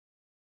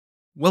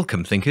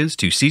Welcome, thinkers,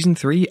 to Season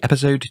 3,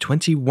 Episode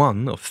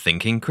 21 of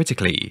Thinking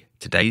Critically.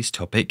 Today's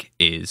topic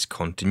is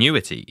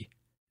continuity.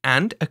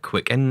 And a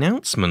quick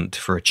announcement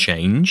for a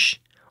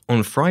change.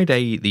 On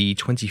Friday, the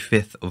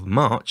 25th of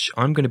March,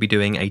 I'm going to be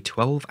doing a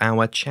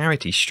 12-hour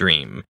charity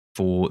stream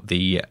for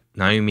the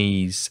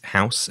Naomi's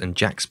House and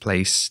Jack's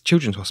Place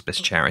Children's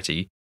Hospice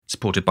charity,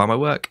 supported by my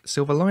work,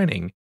 Silver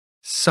Lining.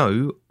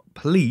 So,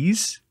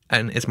 please,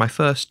 and it's my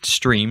first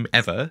stream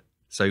ever,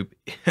 so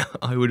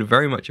I would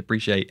very much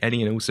appreciate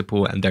any and all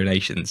support and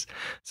donations.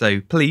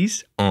 So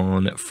please,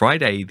 on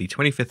Friday, the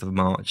 25th of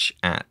March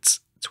at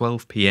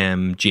 12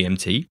 PM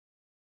GMT,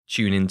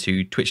 tune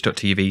into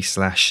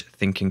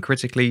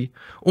twitch.tv/thinkingcritically,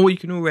 or you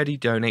can already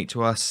donate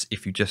to us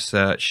if you just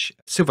search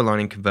Silver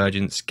Lining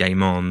Convergence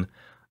Game On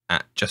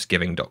at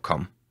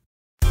justgiving.com.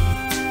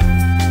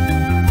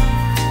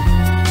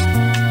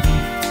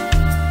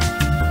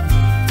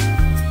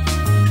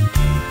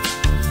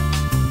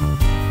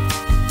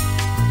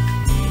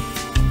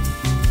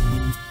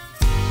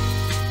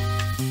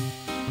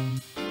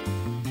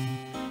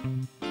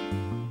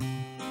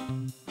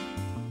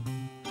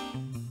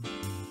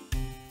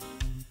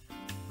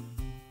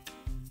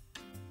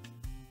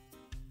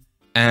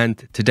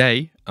 And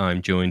today,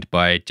 I'm joined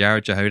by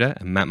Jarrod, Jahoda,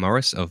 and Matt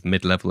Morris of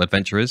Mid-Level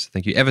Adventurers.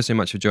 Thank you ever so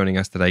much for joining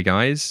us today,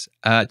 guys.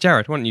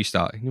 Jarrod, why don't you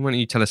start? Why don't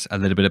you tell us a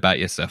little bit about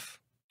yourself?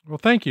 Well,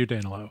 thank you,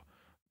 Danilo.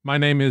 My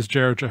name is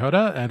Jarrod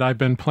Jahoda, and I've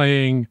been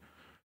playing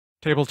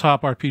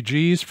tabletop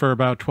RPGs for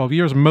about 12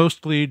 years,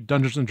 mostly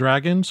Dungeons &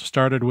 Dragons.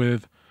 Started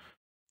with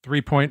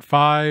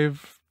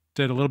 3.5,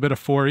 did a little bit of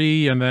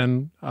 4E, and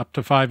then up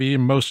to 5E,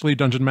 mostly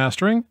Dungeon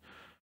Mastering.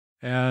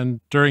 And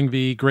during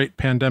the great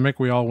pandemic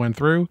we all went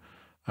through,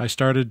 I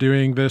started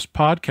doing this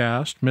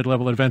podcast,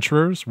 Mid-Level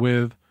Adventurers,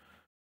 with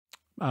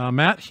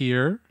Matt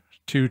here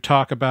to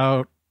talk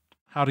about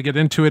how to get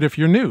into it if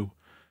you're new.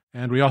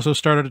 And we also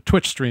started a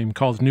Twitch stream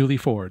called Newly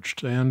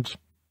Forged, and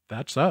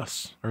that's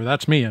us, or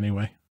that's me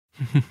anyway.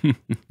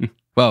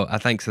 Well,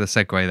 thanks for the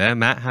segue there.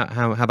 Matt,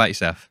 how about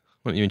yourself?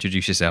 Why don't you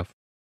introduce yourself?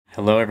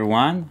 Hello,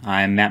 everyone.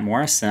 I'm Matt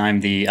Morris, and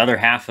I'm the other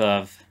half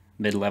of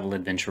Mid-Level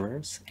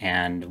Adventurers,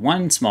 and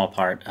one small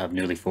part of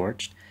Newly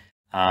Forged.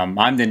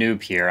 I'm the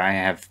noob here.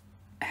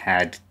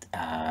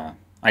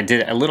 I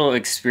did a little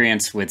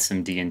experience with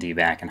some D&D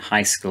back in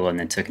high school and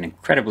then took an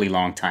incredibly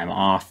long time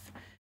off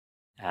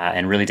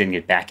and really didn't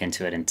get back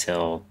into it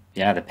until,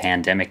 the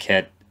pandemic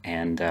hit,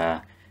 and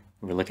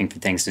we were looking for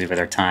things to do with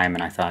our time,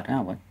 and I thought,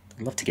 I'd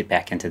love to get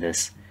back into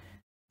this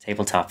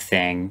tabletop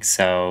thing.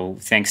 So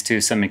thanks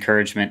to some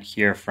encouragement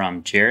here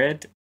from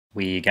Jarrod,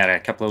 we got a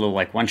couple of little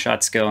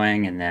one-shots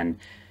going and then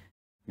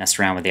messed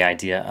around with the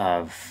idea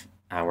of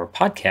our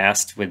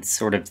podcast with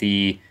sort of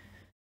the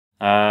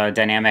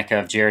dynamic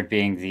of Jarrod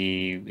being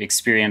the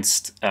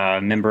experienced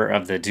member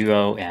of the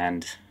duo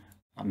and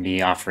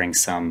me offering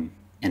some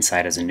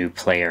insight as a new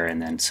player.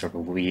 And then sort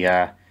of we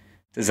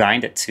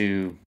designed it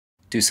to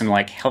do some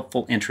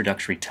helpful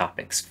introductory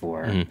topics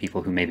for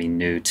people who may be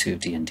new to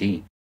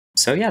D&D.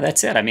 So yeah,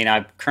 that's it. I mean,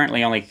 I've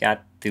currently only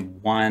got the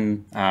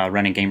one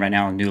running game right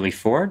now, Newly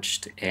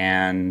Forged.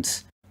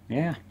 And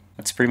yeah,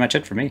 that's pretty much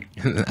it for me.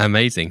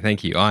 Amazing.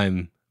 Thank you.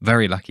 I'm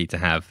very lucky to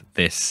have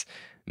this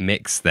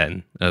mix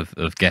then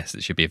of guests.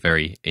 It should be a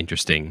very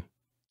interesting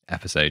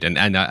episode, and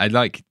I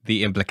like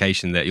the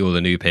implication that you're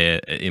the noob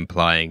here,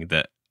 implying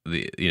that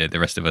the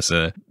rest of us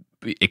are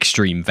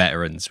extreme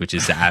veterans, which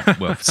is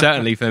well,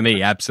 certainly for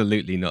me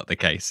absolutely not the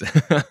case.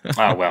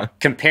 Oh well,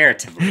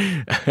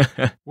 comparatively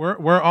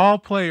we're all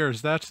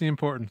players. That's the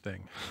important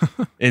thing.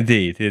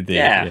 Indeed.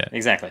 Yeah,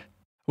 exactly.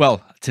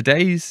 Well,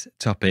 today's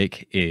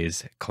topic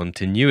is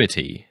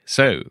continuity.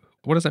 So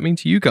what does that mean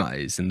to you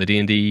guys in the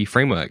D&D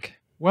framework?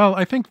 Well,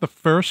 I think the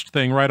first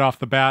thing right off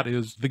the bat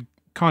is the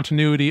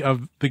continuity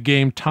of the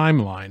game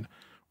timeline.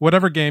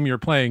 Whatever game you're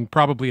playing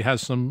probably has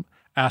some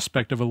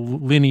aspect of a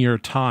linear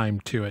time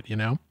to it,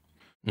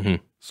 Mm-hmm.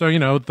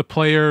 So, the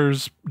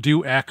players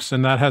do X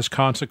and that has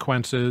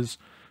consequences.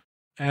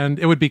 And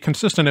it would be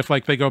consistent if,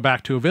 they go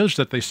back to a village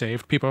that they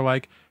saved. People are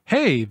like,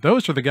 hey,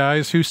 those are the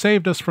guys who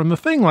saved us from the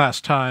thing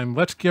last time.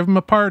 Let's give them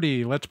a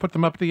party. Let's put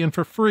them up at the inn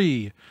for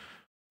free.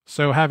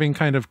 So having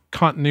kind of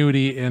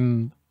continuity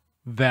in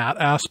that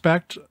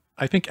aspect,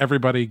 I think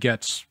everybody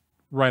gets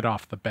right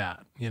off the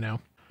bat,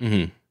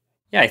 Mm-hmm.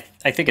 Yeah,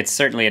 I think it's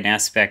certainly an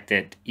aspect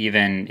that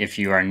even if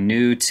you are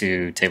new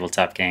to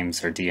tabletop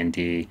games or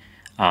D&D,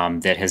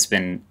 that has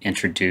been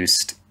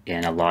introduced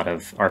in a lot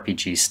of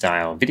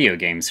RPG-style video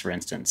games, for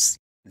instance.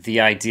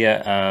 The idea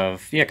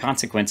of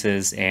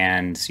consequences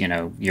and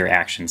your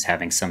actions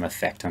having some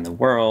effect on the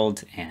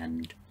world,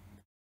 and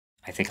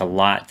I think a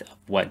lot of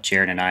what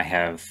Jarrod and I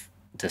have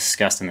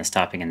discussed in this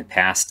topic in the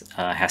past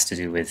has to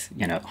do with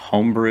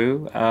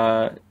homebrew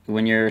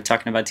when you're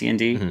talking about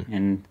D&D,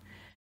 and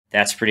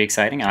that's pretty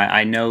exciting.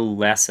 I know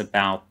less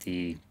about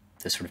the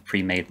sort of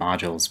pre-made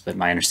modules, but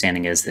my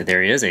understanding is that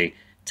there is a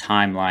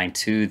timeline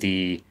to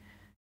the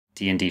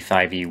D&D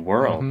 5e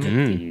world that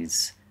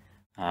these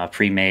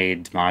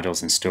pre-made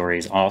modules and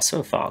stories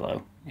also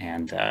follow,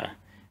 and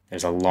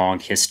there's a long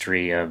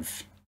history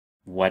of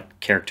what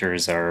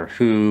characters are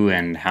who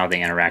and how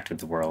they interact with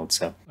the world.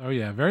 So, oh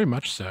yeah, very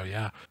much so.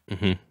 Yeah.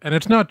 Mm-hmm. And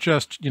it's not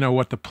just,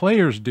 what the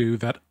players do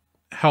that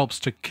helps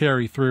to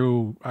carry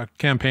through a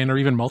campaign or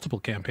even multiple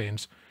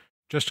campaigns.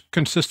 Just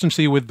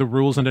consistency with the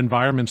rules and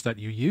environments that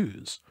you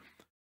use.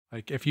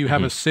 Like if you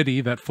have a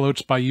city that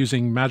floats by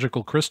using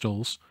magical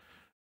crystals,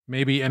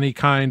 maybe any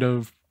kind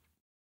of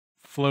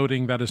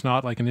floating that is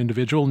not like an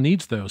individual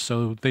needs those.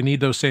 So they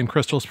need those same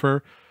crystals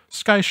for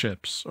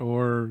skyships,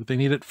 or they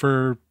need it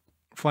for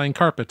flying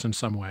carpets in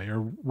some way, or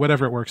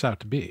whatever it works out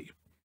to be.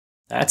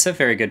 that's a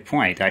very good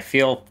point. I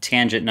feel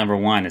tangent number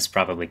 1 is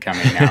probably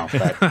coming now,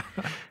 but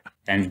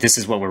and this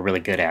is what we're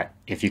really good at,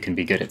 if you can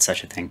be good at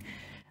such a thing.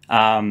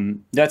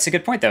 That's a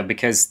good point, though,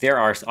 because there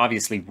are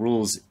obviously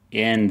rules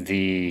in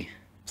the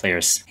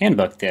player's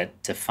handbook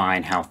that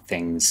define how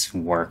things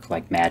work,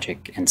 like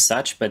magic and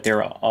such, but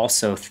there are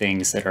also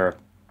things that are,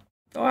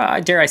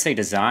 dare I say,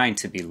 designed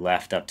to be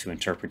left up to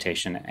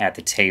interpretation at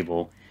the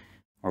table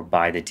or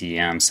by the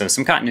DM. So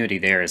some continuity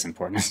there is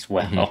important as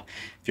well,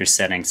 if you're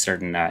setting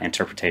certain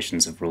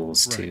interpretations of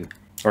rules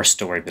or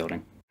story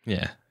building.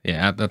 Yeah,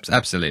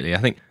 absolutely. I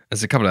think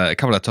there's a couple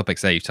of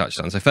topics there you've touched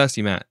on. So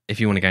firstly, Matt,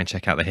 if you want to go and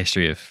check out the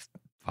history of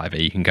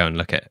 5e, you can go and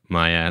look at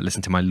my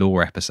listen to my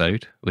lore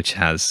episode, which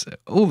has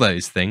all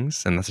those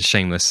things, and that's a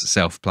shameless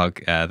self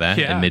plug there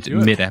in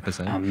mid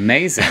episode.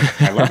 Amazing,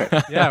 I love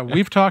it. Yeah,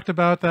 we've talked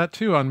about that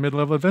too on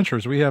Mid-Level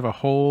Adventurers. We have a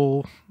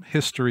whole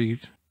history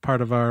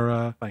part of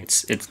our.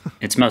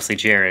 It's mostly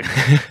Jarrod,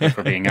 if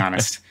we're being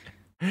honest.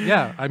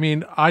 Yeah, I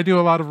mean, I do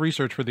a lot of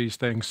research for these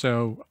things,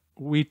 so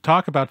we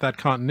talk about that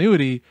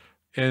continuity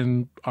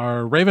in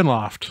our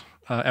Ravenloft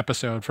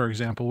episode, for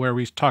example, where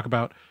we talk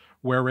about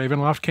where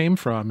Ravenloft came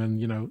from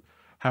and,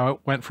 how it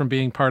went from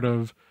being part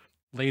of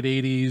late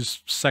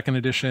 80s, 2nd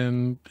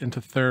edition into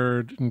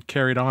 3rd and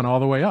carried on all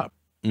the way up.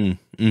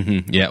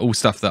 Yeah, all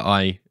stuff that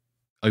I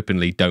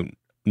openly don't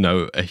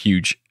know a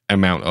huge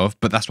amount of,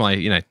 but that's why,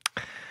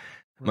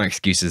 my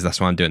excuse is that's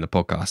why I'm doing the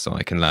podcast, so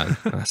I can learn.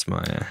 That's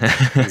my...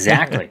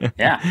 Exactly,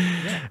 yeah.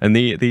 And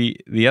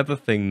the other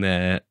thing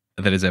there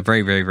that is a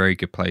very, very, very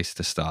good place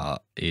to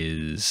start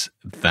is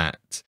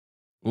that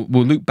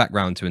we'll loop back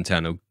round to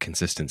internal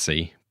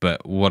consistency,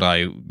 but what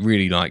I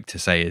really like to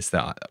say is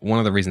that one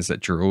of the reasons that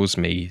draws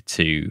me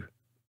to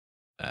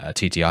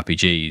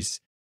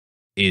TTRPGs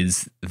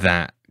is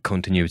that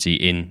continuity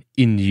in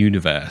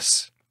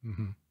universe.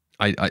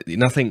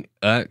 Nothing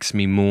irks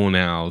me more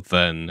now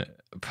than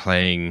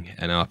playing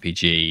an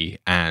RPG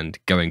and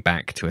going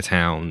back to a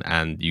town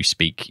and you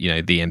speak, the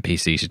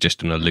NPCs are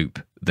just on a loop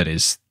that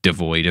is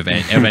devoid of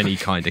any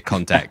kind of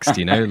context,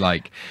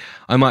 like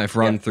I might have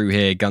run through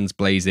here, guns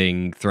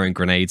blazing, throwing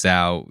grenades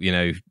out,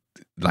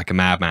 like a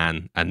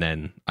madman, and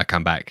then I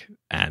come back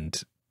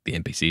and the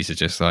NPCs are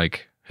just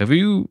like, have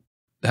you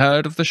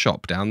heard of the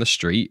shop down the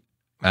street?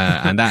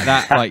 And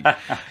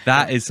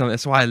that is something.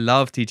 That's why I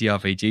love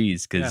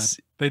TTRPGs, because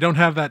they don't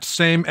have that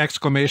same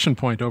exclamation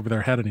point over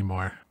their head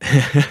anymore.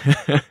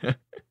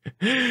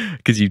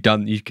 Because you've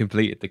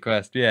completed the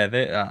quest. Yeah,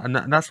 and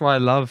that's why I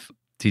love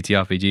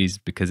TTRPGs,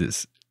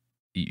 because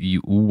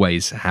you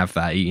always have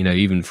that.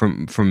 Even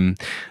from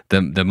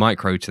the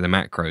micro to the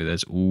macro,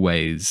 there's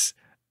always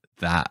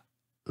that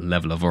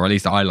level of, or at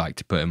least I like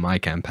to put in my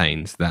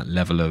campaigns, that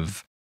level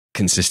of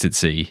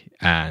consistency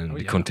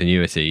and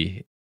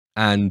continuity.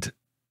 And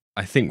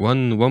I think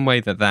one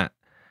way that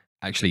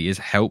actually is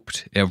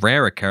helped, a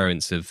rare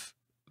occurrence of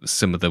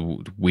some of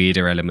the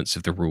weirder elements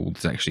of the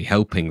rules actually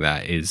helping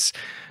that, is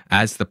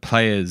as the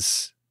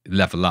players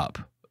level up,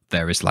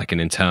 there is like an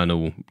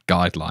internal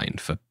guideline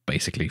for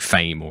basically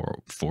fame or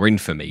for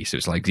infamy. So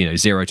it's like,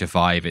 0 to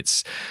 5,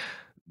 it's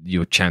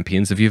your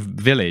champions of your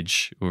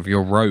village or of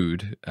your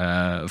road.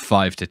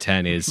 5 to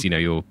 10 is,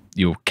 your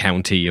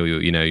county or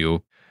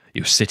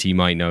your city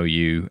might know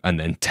you, and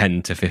then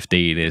 10 to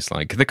 15 is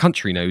like the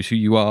country knows who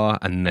you are,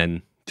 and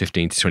then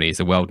 15 to 20 is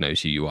the world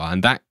knows who you are.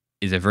 And that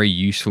is a very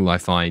useful, I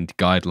find,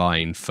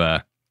 guideline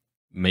for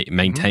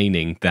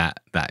maintaining that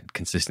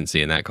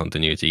consistency and that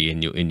continuity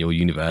in your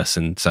universe.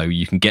 And so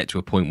you can get to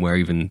a point where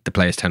even the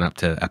players turn up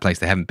to a place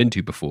they haven't been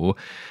to before,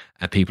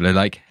 and people are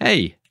like,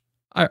 hey,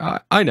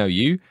 I know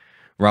you.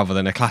 Rather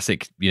than a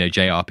classic,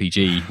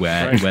 JRPG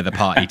where the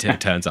party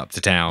turns up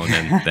to town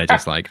and they're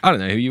just like, I don't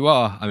know who you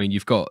are. I mean,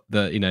 you've got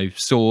the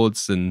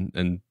swords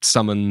and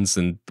summons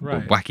and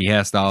wacky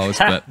hairstyles,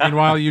 but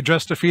meanwhile you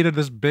just defeated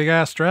this big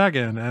ass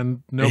dragon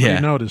and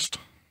nobody noticed.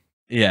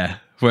 Yeah.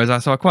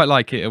 Whereas I quite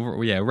like it.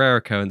 A rare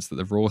occurrence that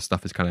the raw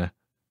stuff is kind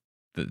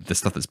of the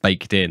stuff that's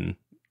baked in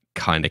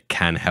kind of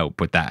can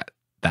help with that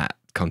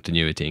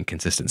continuity and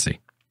consistency.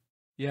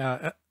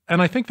 Yeah.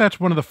 And I think that's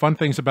one of the fun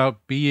things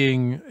about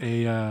being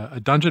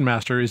a dungeon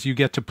master, is you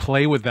get to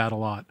play with that a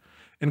lot,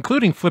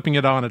 including flipping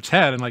it on its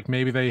head. And like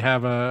maybe they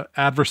have a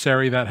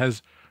adversary that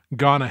has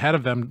gone ahead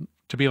of them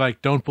to be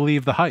like, don't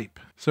believe the hype.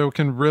 So it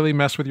can really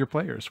mess with your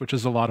players, which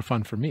is a lot of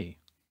fun for me.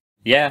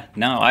 Yeah,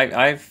 no,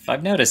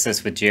 I've noticed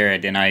this with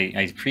Jarrod, and I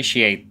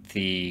appreciate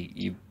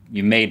you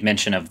made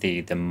mention of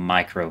the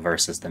micro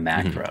versus the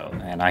macro,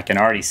 and I can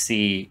already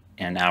see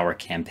in our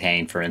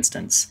campaign, for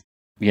instance,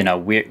 you know,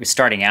 we're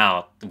starting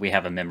out, we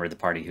have a member of the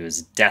party who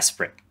is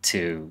desperate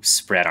to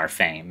spread our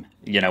fame.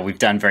 You know, we've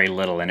done very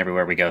little, and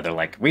everywhere we go, they're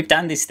like, we've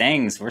done these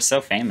things. We're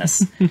so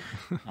famous.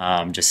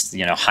 Just,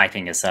 you know,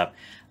 hyping us up.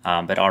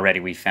 But already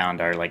we found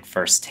our like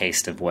first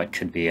taste of what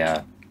could be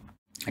a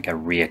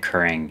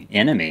reoccurring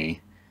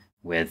enemy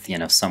with, you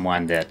know,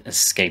 someone that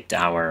escaped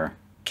our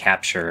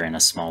capture in a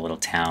small little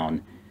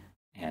town.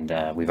 And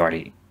we've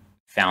already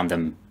found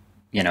them,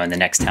 you know, in the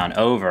next town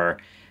over.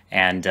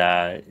 And,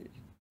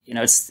 you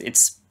know,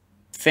 it's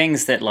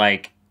things that,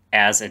 like,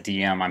 as a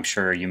DM, I'm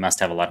sure you must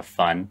have a lot of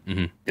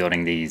fun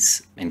building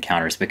these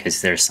encounters,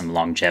 because there's some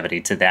longevity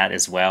to that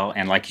as well.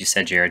 And like you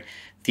said, Jarrod,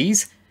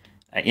 these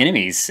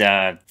enemies,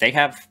 they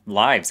have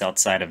lives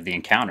outside of the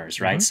encounters,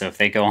 right? So if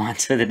they go on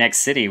to the next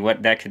city,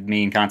 what that could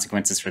mean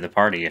consequences for the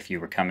party if you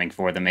were coming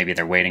for them. Maybe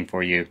they're waiting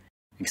for you,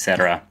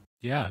 etc.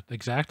 Yeah,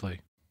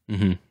 exactly.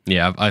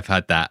 Yeah, I've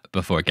had that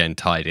before, again,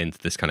 tied into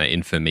this kind of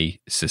infamy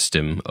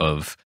system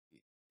of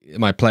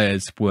my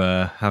players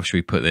were, how should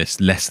we put this,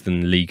 less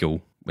than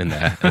legal in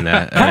there.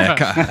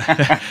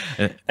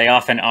 They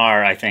often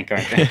are, I think,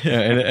 aren't they?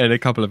 in a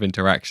couple of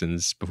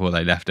interactions before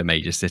they left a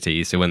major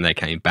city. So when they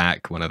came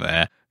back, one of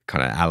their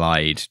kind of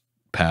allied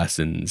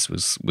persons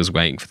was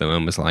waiting for them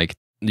and was like,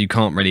 you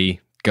can't really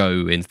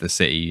go into the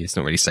city. It's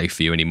not really safe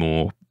for you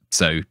anymore.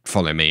 So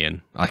follow me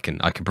and I can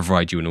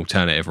provide you an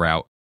alternative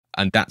route.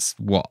 And that's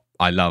what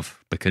I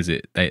love, because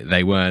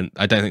they weren't,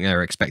 I don't think they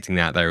were expecting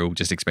that. They were all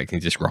just expecting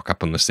to just rock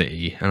up on the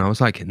city. And I was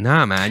like,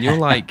 nah, man, you're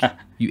like,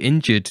 you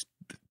injured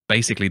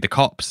basically the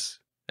cops,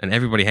 and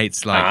everybody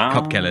hates like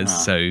cop killers.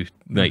 So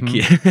like,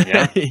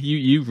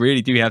 you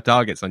really do have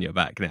targets on your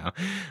back now.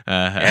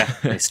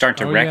 They start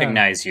to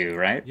recognize you,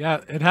 right?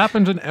 Yeah, it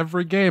happens in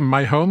every game.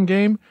 My home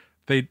game,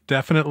 they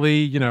definitely,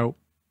 you know,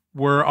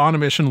 were on a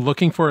mission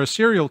looking for a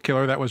serial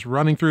killer that was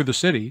running through the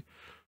city,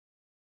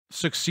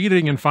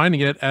 succeeding in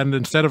finding it, and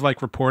instead of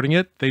like reporting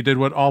it, they did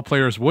what all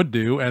players would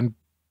do and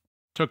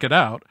took it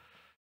out,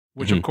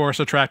 which of course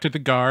attracted the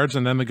guards.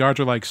 And then the guards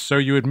were like, so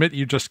you admit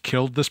you just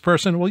killed this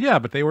person? Well, yeah,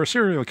 but they were a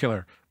serial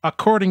killer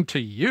according to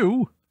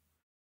you.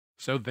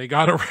 So they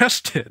got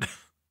arrested.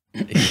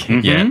 But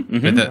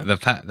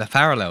the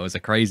parallels are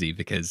crazy,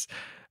 because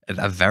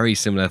a very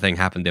similar thing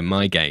happened in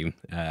my game.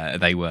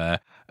 They were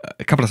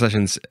a couple of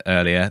sessions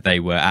earlier, they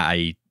were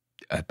at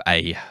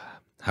a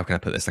how can I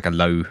put this, like a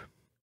low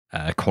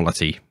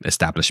quality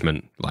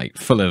establishment, like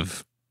full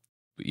of,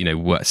 you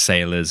know,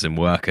 sailors and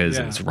workers,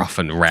 and it's rough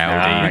and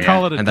rowdy. We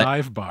call it a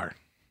dive bar.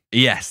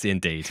 Yes,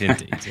 indeed.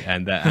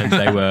 and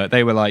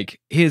they were like,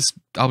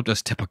 I'll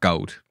just tip a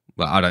gold.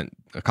 Well, I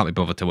can't be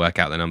bothered to work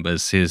out the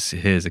numbers.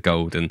 Here's a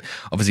gold. And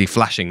obviously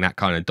flashing that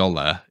kind of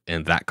dollar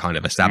in that kind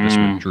of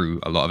establishment drew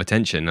a lot of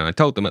attention. And I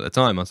told them at the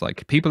time, I was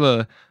like, people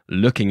are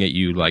looking at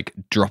you like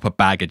drop a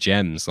bag of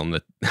gems on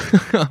the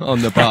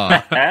on the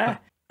bar.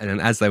 And then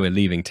as they were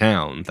leaving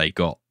town, they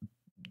got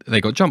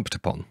jumped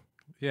upon.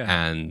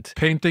 Yeah. And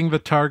painting the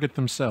target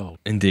themselves.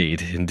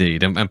 Indeed.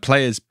 And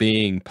players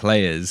being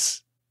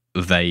players,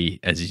 they,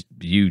 as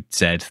you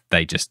said,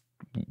 they just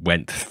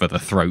went for the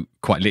throat,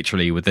 quite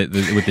literally, with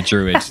the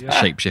druid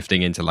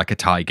shape-shifting into like a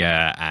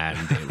tiger, and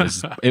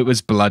it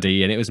was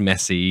bloody and it was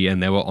messy,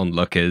 and there were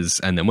onlookers.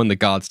 And then when the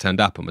guards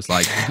turned up and was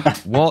like,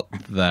 what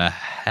the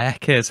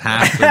heck has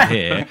happened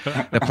here?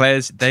 The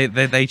players, they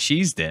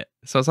cheesed it.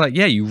 So I was like,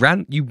 yeah, you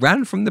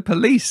ran from the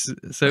police.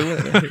 So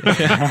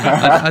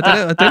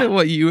I don't know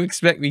what you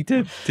expect me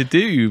to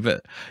do,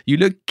 but you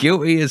look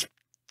guilty as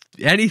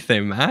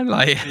anything, man.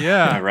 Like,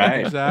 yeah,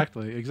 right.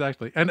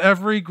 Exactly. And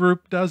every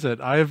group does it.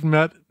 I've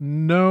met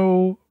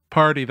no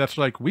party that's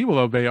like, we will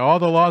obey all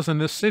the laws in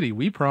this city,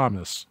 we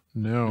promise.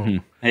 No.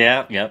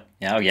 Yeah.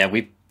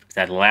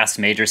 That last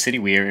major city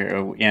we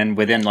were in,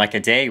 within like a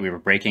day, we were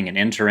breaking and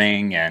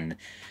entering and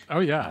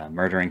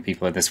murdering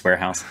people at this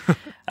warehouse.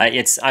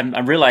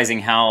 I'm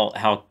realizing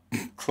how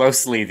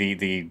closely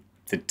the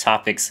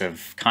topics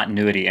of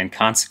continuity and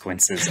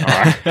consequences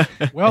are.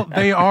 Well,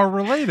 they are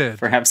related.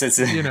 Perhaps it's,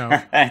 you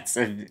know,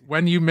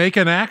 when you make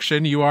an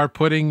action, you are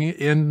putting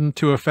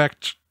into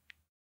effect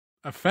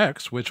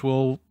effects which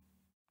will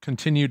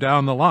continue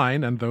down the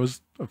line, and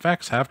those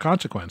effects have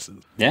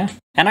consequences. Yeah.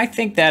 And I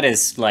think that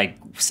is like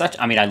such,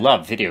 I mean, I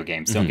love video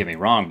games, don't get me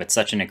wrong, but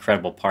such an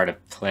incredible part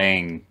of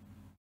playing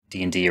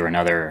D&D or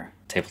another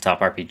tabletop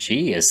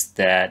RPG is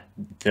that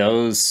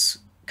those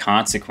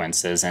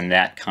consequences and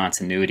that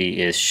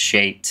continuity is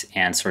shaped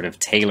and sort of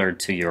tailored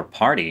to your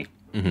party.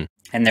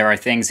 And there are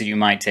things that you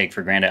might take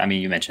for granted. I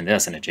mean, you mentioned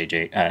this in a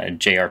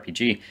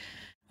JRPG.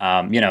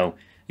 You know,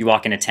 you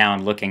walk into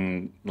town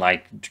looking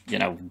like, you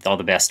know, all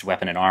the best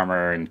weapon and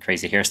armor and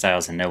crazy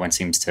hairstyles, and no one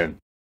seems to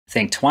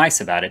think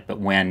twice about it. But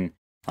when,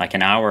 like,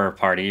 in our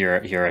party,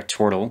 you're a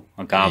turtle,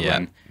 a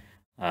goblin,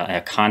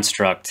 a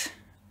construct,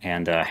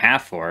 and a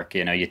half-orc,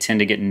 you know, you tend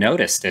to get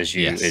noticed as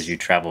you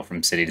travel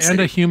from city to city.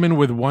 And a human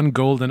with one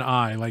golden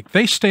eye. Like,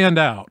 they stand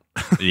out.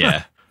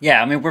 Yeah,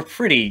 I mean, we're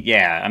pretty,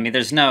 I mean,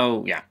 there's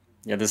no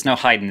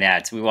hiding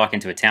that. So we walk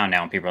into a town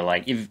now and people are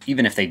like,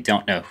 even if they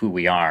don't know who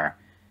we are,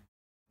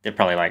 they're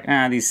probably like,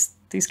 these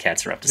these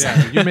cats are up to Yeah,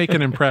 something. you make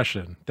an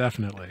impression,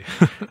 definitely.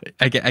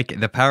 I get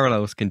the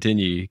parallels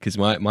continue because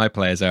my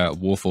players are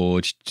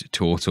Warforged,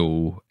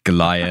 Turtle,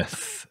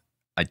 Goliath.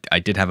 I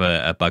did have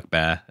a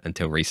bugbear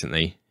until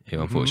recently,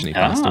 who unfortunately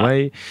passed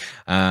away.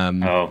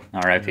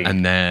 R.I.P.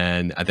 And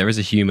then there is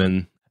a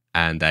human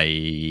and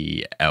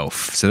a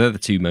elf. So they're the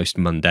two most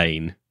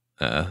mundane.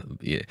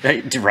 Yeah.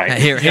 Right.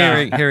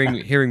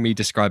 Hearing me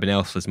describe an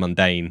elf as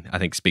mundane, I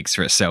think speaks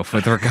for itself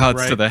with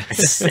regards to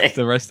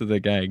the rest of the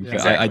gang. Yeah,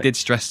 but I did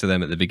stress to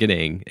them at the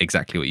beginning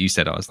exactly what you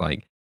said. I was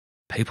like,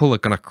 people are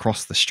going to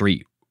cross the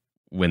street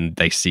when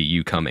they see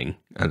you coming,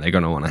 and they're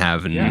going to want to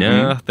have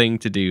nothing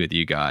to do with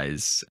you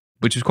guys,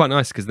 which was quite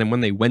nice because then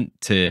when they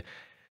went to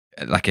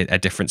like a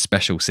different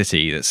special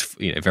city that's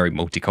very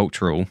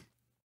multicultural,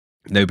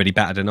 nobody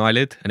batted an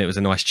eyelid, and it was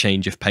a nice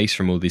change of pace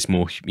from all these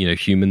more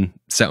human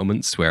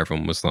settlements where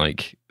everyone was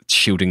like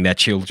shielding their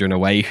children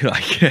away.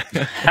 Like,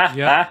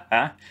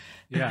 yeah.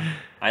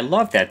 I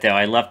love that though.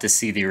 I love to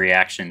see the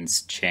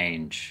reactions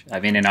change. I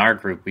mean, in our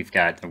group, we've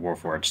got the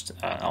Warforged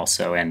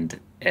also, and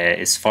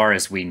as far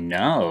as we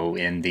know,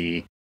 in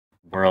the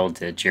world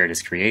that Jarrod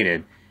has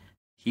created,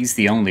 he's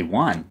the only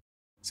one.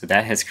 So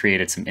that has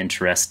created some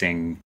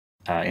interesting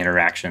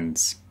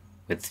interactions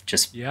with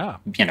just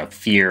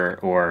fear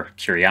or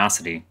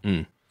curiosity,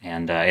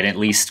 and at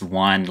least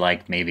one,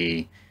 like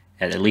maybe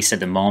at least at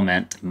the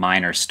moment,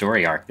 minor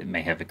story arc that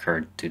may have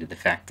occurred due to the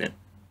fact that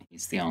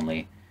he's the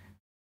only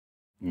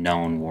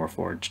known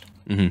Warforged.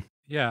 Mm-hmm.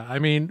 Yeah, I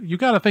mean, you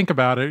got to think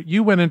about it.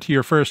 You went into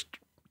your first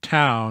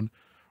town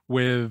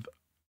with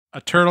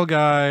a turtle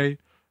guy,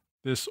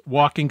 this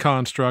walking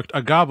construct,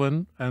 a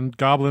goblin, and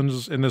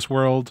goblins in this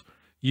world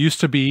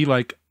used to be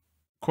like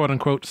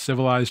quote-unquote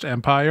civilized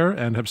empire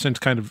and have since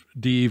kind of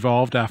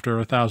de-evolved after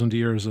 1,000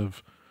 years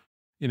of,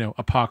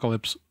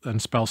 apocalypse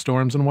and spell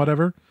storms and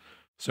whatever.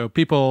 So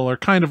people are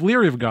kind of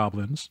leery of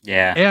goblins.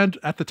 Yeah. And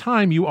at the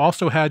time, you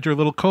also had your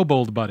little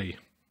kobold buddy.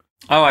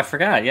 Oh, I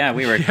forgot. Yeah,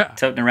 we were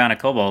toting around a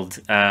kobold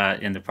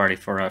in the party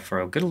for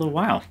a good little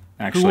while,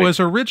 actually. Who was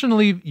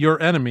originally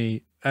your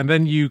enemy, and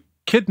then you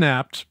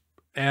kidnapped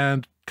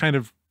and kind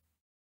of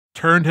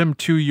turned him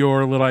to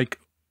your, like,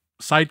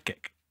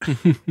 sidekick.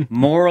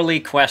 Morally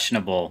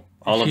questionable,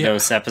 all of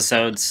those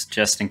episodes,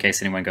 just in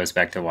case anyone goes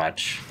back to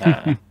watch.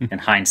 In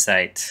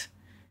hindsight.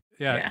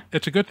 Yeah,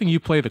 it's a good thing you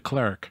play the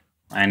cleric.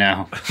 I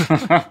know.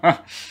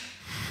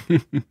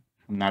 I'm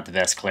not the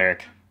best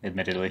cleric,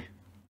 admittedly.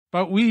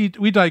 But we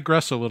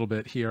digress a little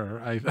bit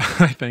here, I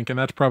think, and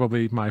that's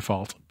probably my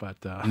fault. But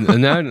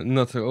no,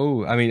 not at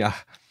all. I mean,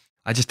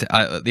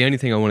 the only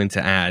thing I wanted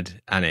to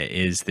add, and it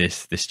is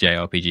this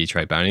JRPG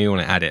trait, but I only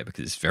want to add it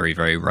because it's very,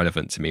 very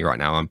relevant to me right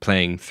now. I'm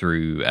playing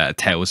through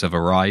Tales of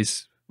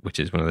Arise, which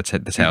is one of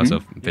the Tales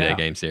of video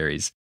game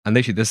series. And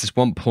literally, there's this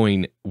one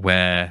point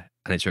where,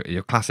 and it's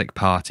your classic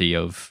party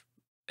of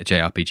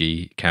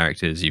JRPG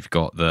characters. You've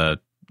got the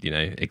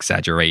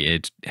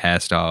exaggerated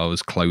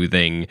hairstyles,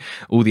 clothing.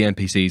 All the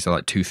NPCs are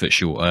like 2 foot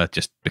shorter,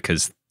 just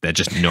because they're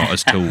just not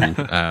as tall.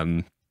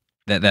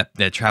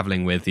 They're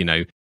traveling with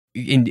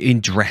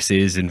in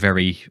dresses and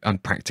very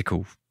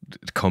unpractical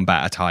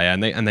combat attire,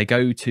 and they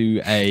go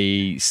to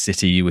a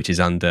city which is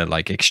under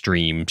like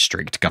extreme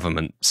strict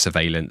government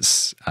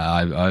surveillance.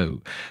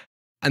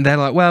 And they're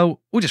like,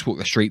 well, we'll just walk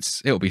the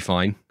streets; it'll be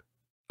fine.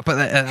 But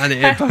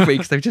it bugged me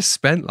because they've just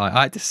spent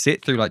I had to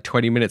sit through like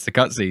 20 minutes of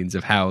cutscenes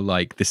of how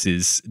like this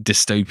is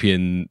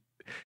dystopian,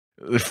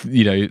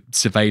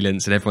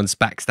 surveillance, and everyone's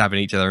backstabbing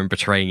each other and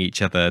betraying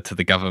each other to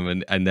the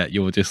government, and that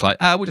you're just like,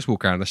 we'll just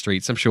walk around the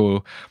streets. I'm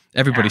sure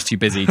everybody's too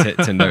busy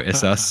to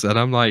notice us. And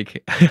I'm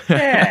like,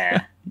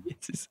 yeah,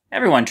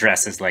 everyone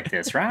dresses like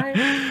this, right?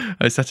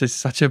 It's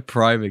such a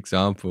prime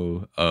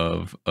example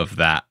of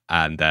that,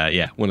 and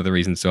one of the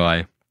reasons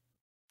why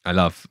I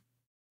love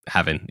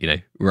having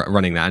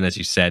running that. And as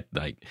you said,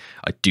 like,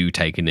 I do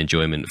take an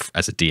enjoyment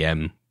as a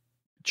DM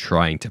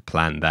trying to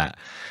plan that.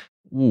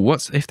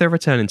 What's if they're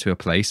returning to a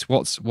place?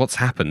 What's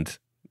happened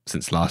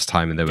since last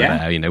time they were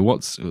there?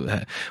 What's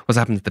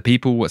happened to the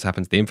people? What's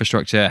happened to the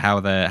infrastructure? How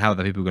are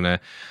the people going to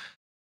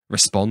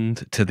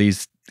respond to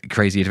these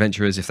crazy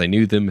adventurers if they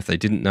knew them, if they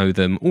didn't know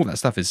them? All that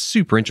stuff is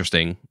super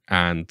interesting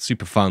and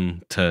super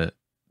fun to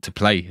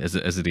play as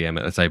a DM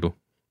at the table.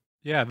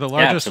 Yeah, the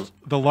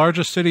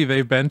largest city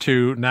they've been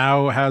to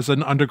now has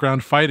an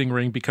underground fighting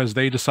ring because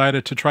they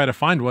decided to try to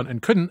find one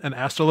and couldn't, and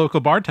asked a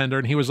local bartender,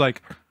 and he was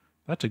like,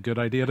 that's a good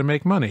idea to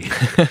make money.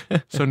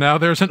 So now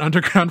there's an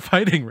underground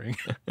fighting ring.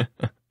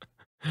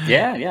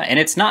 Yeah. And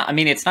it's not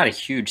a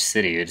huge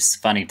city. It's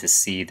funny to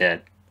see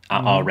that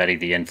already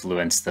the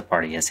influence the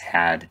party has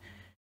had.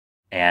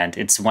 And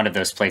it's one of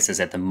those places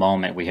at the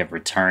moment we have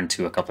returned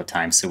to a couple of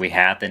times. So we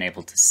have been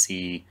able to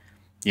see,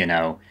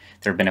 there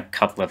have been a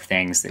couple of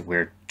things that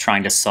we're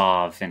trying to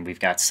solve, and we've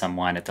got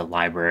someone at the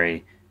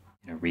library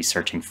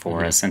researching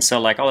for us. And so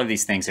like all of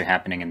these things are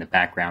happening in the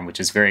background, which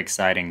is very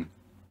exciting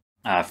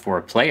for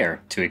a player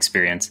to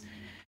experience.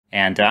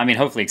 And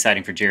hopefully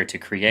exciting for Jarrod to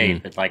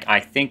create. But like, I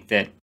think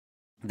that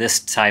this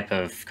type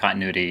of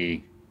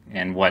continuity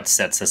and what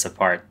sets us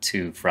apart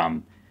too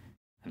from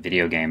a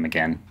video game,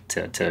 again,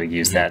 to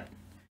use that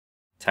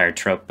tired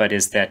trope, but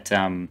is that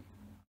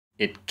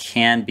it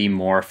can be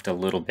morphed a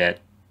little bit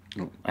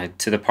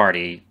to the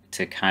party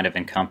to kind of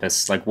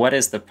encompass, like, what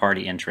is the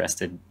party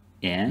interested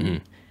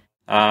in?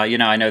 You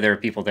know, I know there are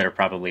people that are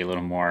probably a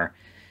little more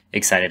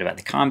excited about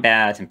the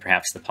combat, and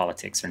perhaps the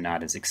politics are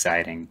not as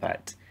exciting,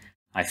 but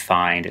I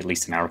find, at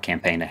least in our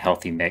campaign, a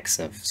healthy mix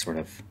of sort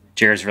of,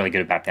 Jared's really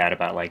good about that,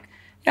 about like,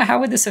 yeah, how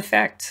would this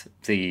affect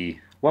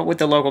what would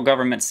the local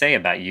government say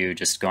about you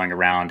just going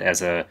around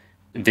as a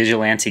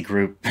vigilante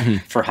group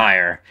for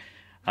hire?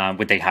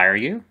 Would they hire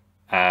you?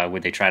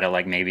 Would they try to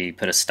like maybe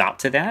put a stop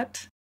to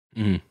that?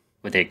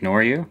 Would they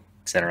ignore you,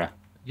 etc.?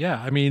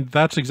 Yeah, I mean,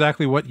 that's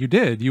exactly what you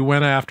did. You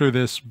went after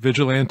this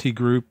vigilante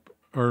group,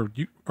 or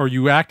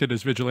you acted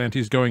as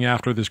vigilantes going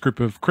after this group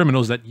of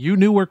criminals that you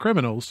knew were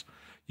criminals.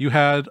 You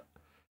had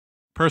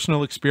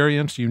personal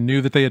experience. You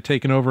knew that they had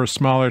taken over a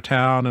smaller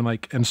town and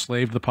like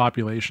enslaved the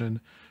population.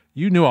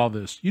 You knew all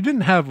this. You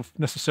didn't have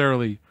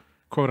necessarily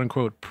quote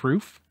unquote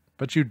proof,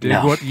 but you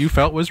did what you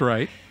felt was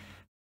right.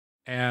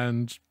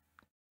 And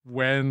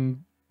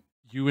when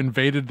you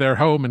invaded their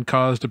home and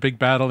caused a big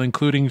battle,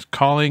 including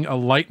calling a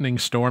lightning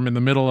storm in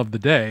the middle of the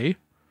day,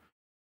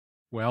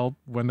 well,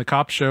 when the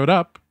cops showed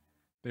up,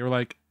 they were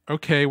like,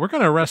 okay, we're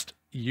going to arrest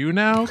you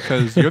now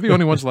because you're the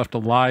only ones left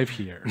alive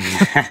here.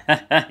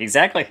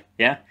 Exactly.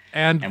 Yeah.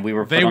 And we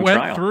were they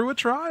went through a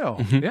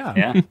trial.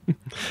 Yeah.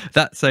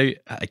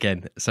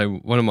 So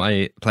one of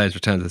my players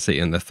returned to the city,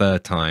 and the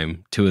third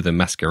time, two of them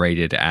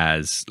masqueraded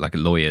as like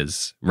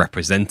lawyers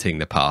representing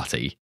the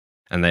party.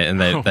 And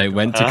they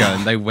went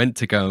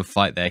to go and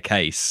fight their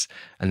case,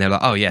 and they're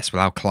like, oh yes,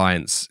 well our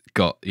clients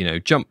got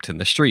jumped in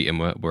the street and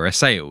were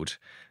assailed,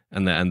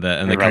 and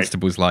the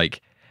constable's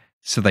like,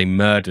 so they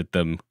murdered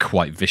them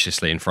quite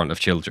viciously in front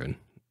of children.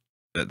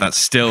 That's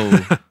still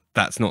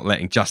that's not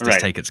letting justice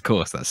take its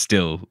course. That's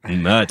still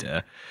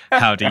murder.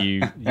 How do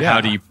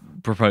you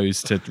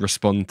propose to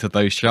respond to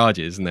those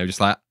charges? And they're just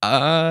like,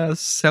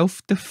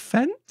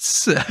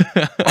 self-defense.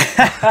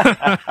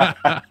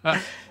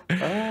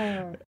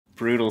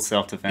 Brutal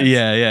self-defense.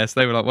 Yeah. So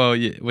they were like, well,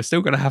 we're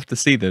still going to have to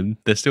see them.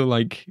 There's still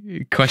like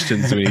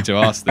questions we need to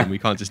ask them. We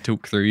can't just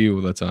talk through you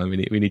all the time.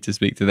 We need to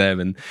speak to them.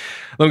 And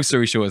long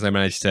story short, is I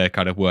managed to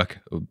kind of work,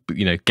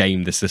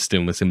 game the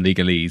system with some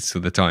legalese for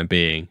the time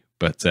being.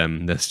 But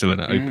they're still in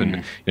an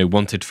open,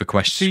 wanted for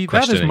questioning. See,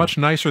 that is much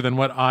nicer than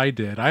what I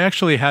did. I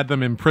actually had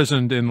them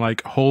imprisoned in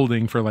like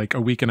holding for like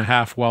a week and a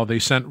half while they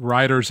sent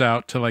riders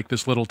out to like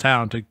this little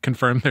town to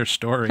confirm their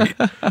story.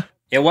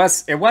 It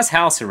was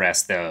house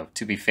arrest though,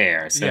 to be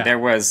fair. So there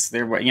were it was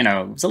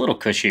a little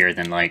cushier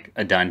than like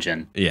a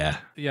dungeon.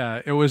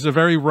 Yeah, it was a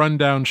very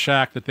rundown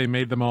shack that they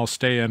made them all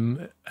stay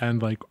in,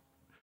 and like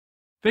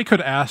they could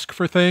ask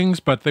for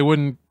things, but they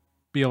wouldn't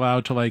be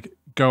allowed to like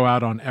go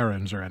out on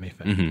errands or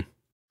anything.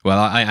 Well,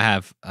 I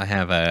have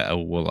a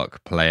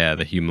warlock player,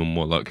 the human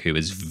warlock, who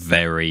is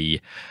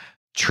very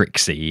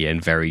tricksy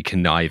and very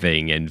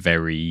conniving and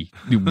very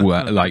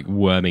like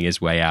worming his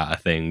way out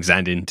of things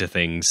and into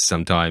things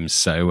sometimes.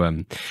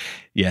 So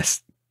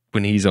yes,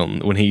 when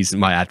he's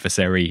my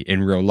adversary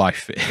in real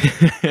life,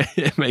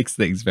 it makes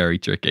things very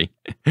tricky.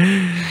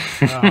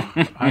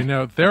 I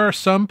know there are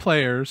some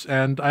players,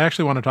 and I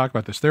actually want to talk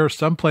about this. There are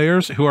some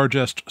players who are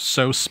just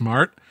so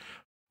smart.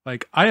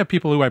 Like I have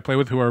people who I play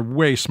with who are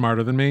way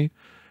smarter than me.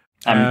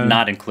 I'm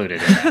not included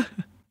in that.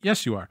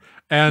 Yes, you are.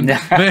 And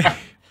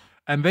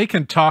they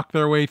can talk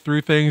their way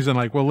through things, and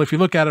like, well, if you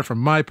look at it from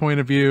my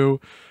point of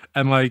view,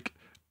 and like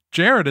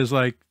Jarrod is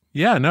like,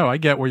 yeah, no, I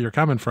get where you're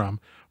coming from.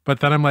 But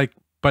then I'm like,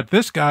 but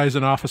this guy's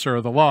an officer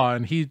of the law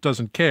and he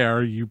doesn't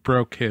care. You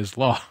broke his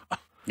law.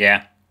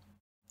 Yeah.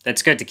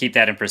 That's good to keep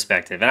that in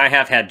perspective. And I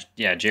have had,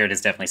 Jarrod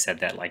has definitely said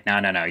that, like,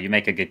 no, you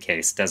make a good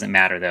case. Doesn't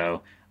matter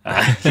though.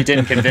 You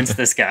didn't convince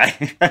this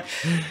guy.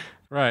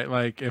 Right,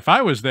 like if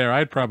I was there,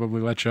 I'd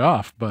probably let you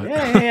off. But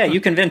yeah, you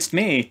convinced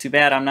me. Too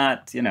bad I'm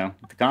not, the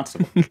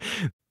constable.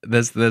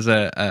 There's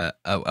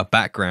a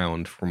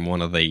background from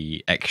one of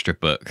the extra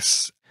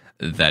books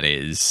that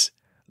is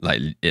like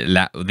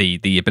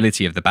the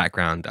ability of the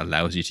background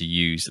allows you to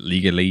use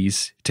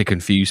legalese to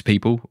confuse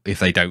people if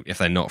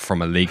they're not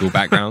from a legal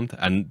background.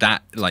 And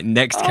that like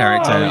next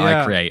character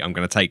I create, I'm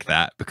going to take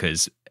that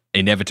because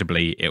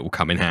inevitably it will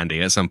come in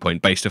handy at some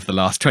point based off the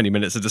last 20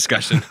 minutes of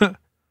discussion.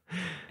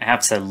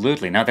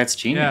 Absolutely. No, that's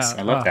genius.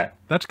 I love that.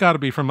 That's got to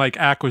be from like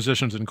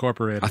Acquisitions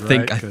Incorporated.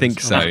 I think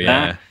so.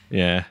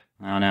 Yeah.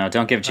 Oh no!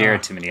 Don't give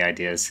Jarrod too many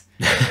ideas.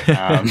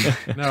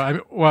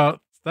 No,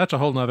 well, that's a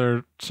whole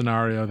nother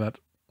scenario that,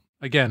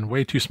 again,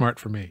 way too smart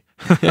for me.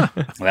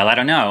 Well, I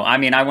don't know. I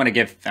mean, I'm going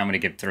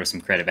to throw some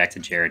credit back to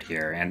Jarrod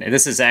here, and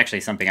this is actually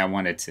something I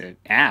wanted to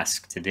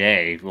ask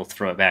today. We'll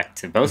throw it back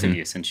to both of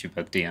you since you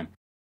both DM.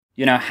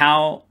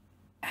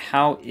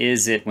 How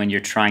is it when you're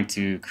trying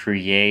to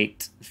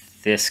create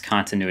this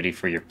continuity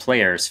for your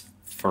players?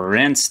 For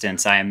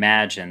instance, I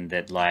imagine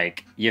that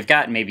like you've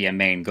got maybe a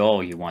main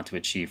goal you want to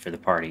achieve for the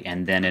party,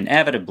 and then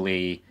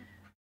inevitably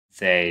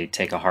they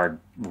take a hard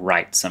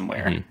right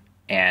somewhere.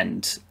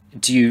 And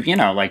do you,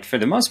 like for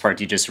the most part,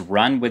 do you just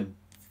run with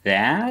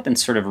that and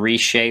sort of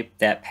reshape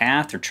that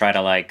path, or try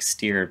to like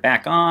steer it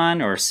back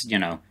on, or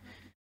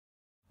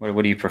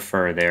what do you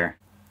prefer there?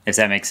 If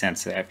that makes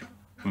sense.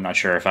 I'm not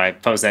sure if I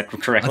posed that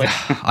correctly.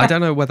 I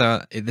don't know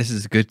whether this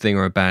is a good thing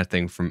or a bad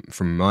thing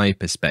from my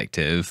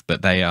perspective,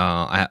 but they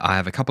are. I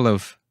have a couple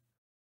of.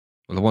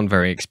 Well, the one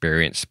very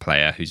experienced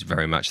player who's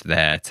very much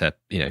there to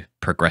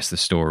progress the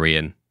story,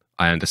 and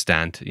I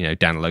understand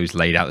Danilo's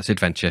laid out this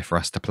adventure for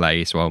us to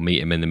play, so I'll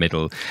meet him in the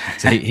middle.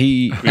 So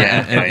he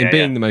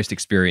being the most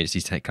experienced,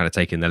 he's kind of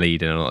taking the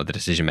lead in a lot of the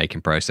decision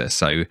making process.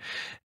 So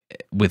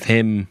with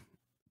him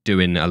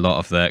doing a lot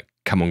of the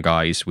come on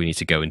guys, we need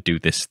to go and do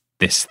this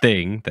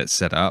thing that's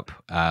set up,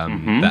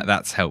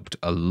 that's helped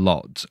a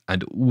lot.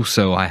 And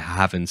also I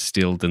have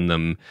instilled in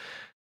them,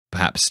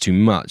 perhaps too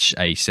much,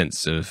 a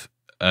sense of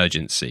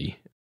urgency,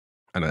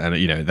 and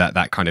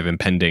that kind of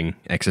impending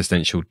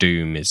existential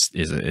doom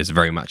is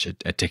very much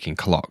a ticking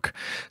clock.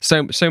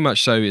 So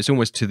much so it's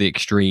almost to the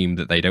extreme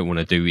that they don't want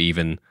to do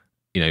even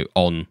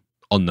on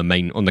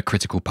the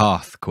critical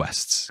path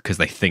quests, because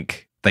they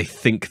think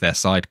they're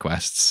side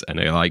quests, and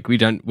they're like, we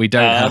don't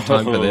have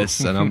time for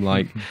this. And I'm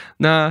like,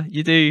 nah,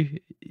 you do.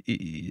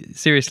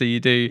 Seriously, you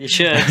do. You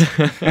should.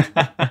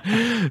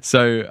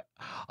 So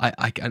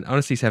I can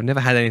honestly say I've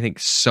never had anything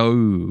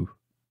so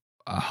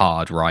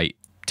hard right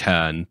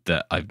turn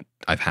that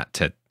I've had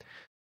to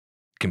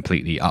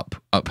completely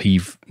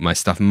upheave my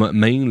stuff.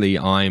 Mainly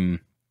I'm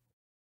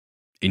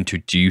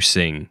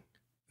introducing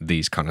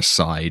these kind of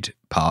side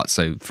parts.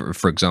 So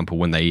for example,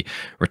 when they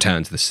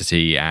returned to the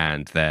city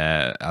and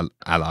their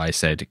ally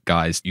said,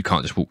 guys, you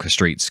can't just walk the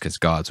streets because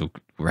guards will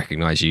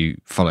recognize you,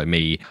 follow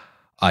me,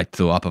 I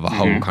thought up of a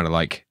whole kind of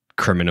like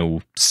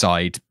criminal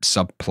side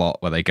subplot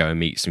where they go and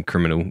meet some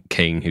criminal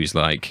king who's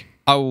like,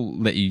 I'll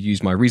let you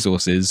use my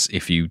resources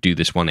if you do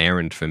this one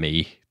errand for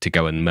me to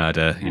go and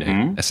murder,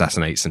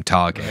 assassinate some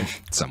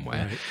target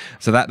somewhere. Right.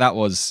 So that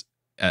was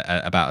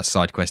about as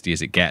side questy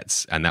as it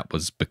gets, and that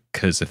was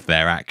because of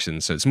their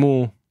actions. So it's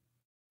more,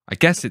 I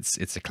guess it's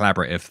a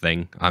collaborative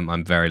thing.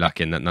 I'm very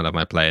lucky in that none of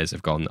my players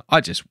have gone,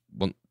 I just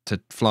want to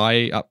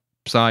fly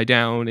upside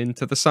down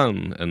into the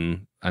sun,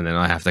 and then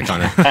I have to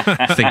kind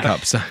of think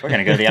upside. We're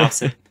gonna go the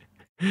opposite.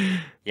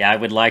 Yeah, I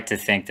would like to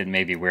think that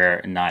maybe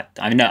we're not.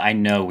 I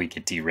know we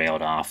get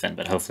derailed often,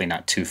 but hopefully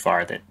not too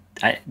far that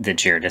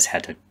Jarrod has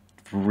had to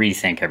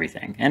rethink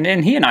everything. And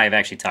he and I have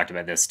actually talked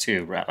about this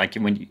too, right? Like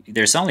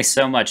there's only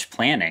so much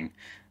planning,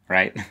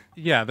 right?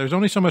 Yeah, there's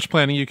only so much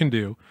planning you can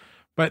do.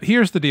 But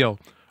here's the deal.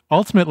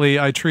 Ultimately,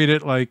 I treat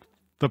it like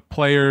the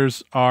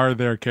players are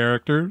their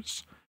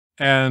characters,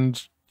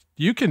 and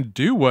you can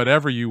do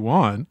whatever you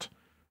want.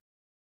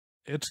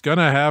 It's going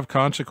to have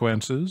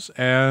consequences,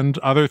 and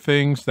other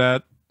things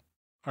that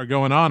are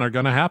going on are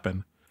going to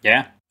happen.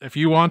 Yeah. If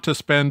you want to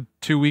spend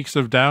 2 weeks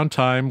of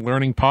downtime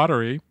learning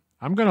pottery,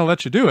 I'm going to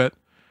let you do it.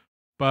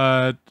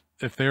 But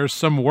if there's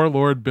some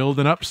warlord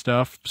building up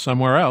stuff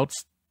somewhere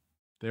else,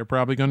 they're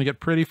probably going to get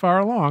pretty far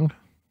along.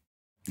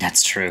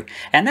 That's true.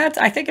 And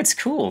I think it's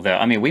cool, though.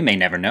 I mean, we may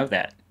never know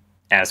that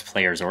as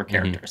players or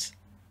characters,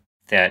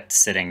 that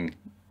sitting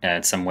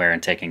somewhere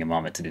and taking a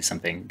moment to do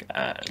something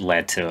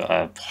led to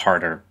a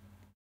harder,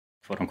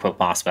 quote-unquote,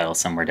 boss battle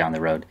somewhere down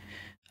the road.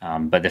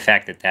 But the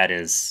fact that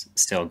is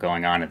still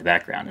going on in the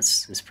background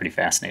is pretty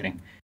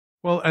fascinating.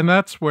 Well, and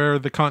that's where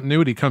the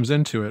continuity comes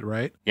into it,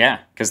 right?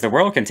 Yeah, because the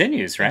world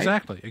continues, right?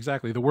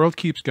 Exactly. The world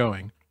keeps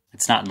going.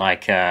 It's not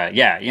like,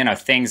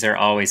 things are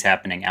always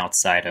happening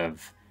outside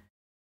of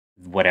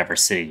whatever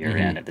city you're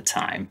in at the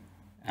time,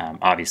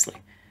 obviously.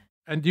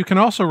 And you can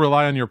also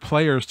rely on your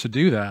players to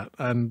do that.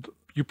 And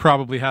you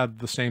probably had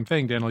the same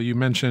thing, Daniel. You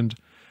mentioned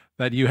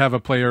that you have a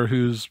player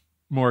who's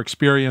more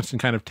experienced and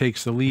kind of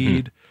takes the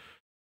lead.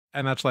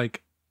 And that's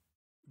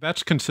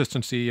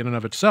consistency in and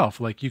of itself.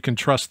 Like, you can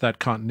trust that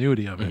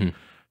continuity of it.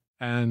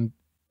 And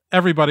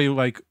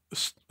everybody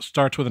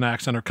starts with an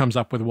accent or comes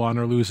up with one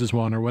or loses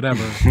one or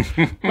whatever.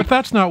 But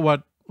that's not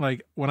what,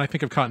 when I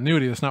think of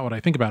continuity, that's not what I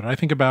think about it. I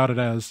think about it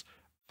as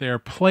their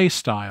play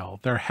style,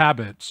 their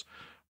habits.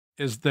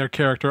 Is their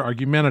character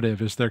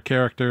argumentative? Is their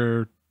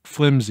character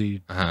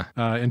flimsy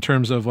in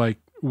terms of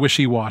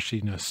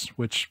wishy-washiness,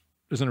 which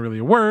isn't really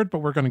a word, but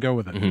we're going to go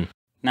with it.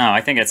 No,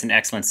 I think that's an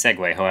excellent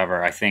segue.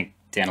 However, I think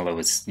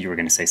Danilo you were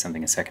going to say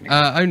something a second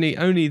ago.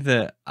 Only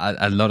that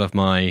a lot of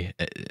my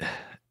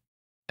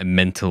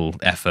mental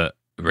effort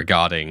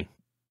regarding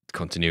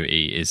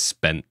continuity is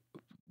spent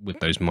with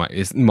those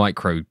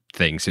micro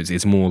things.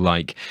 It's more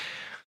like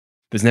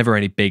there's never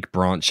any big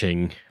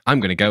branching.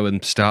 I'm going to go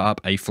and start up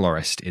a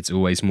florist. It's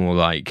always more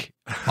like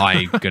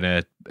I'm going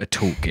to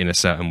talk in a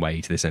certain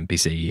way to this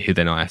NPC, who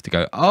then I have to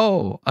go,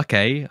 oh,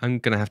 okay, I'm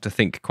going to have to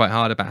think quite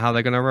hard about how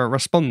they're going to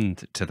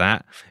respond to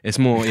that. It's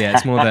more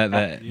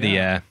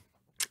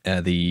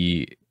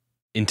the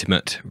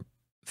intimate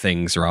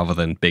things rather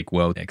than big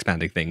world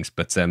expanding things.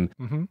 But a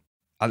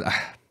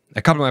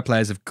couple of my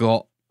players have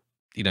got,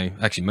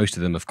 actually most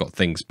of them have got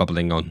things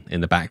bubbling on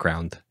in the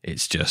background.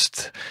 It's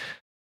just,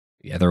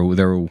 they're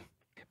all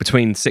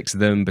between 6 of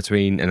them,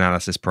 between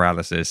analysis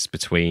paralysis,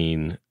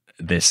 between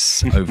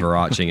this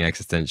overarching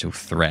existential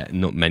threat,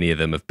 not many of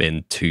them have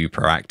been too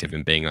proactive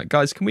in being like,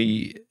 guys, can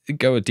we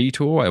go a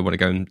detour? I want to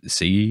go and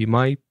see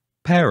my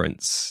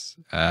parents.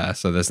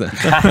 So there's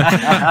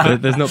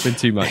there's not been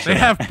too much. They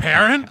have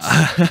parents?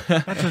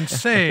 That's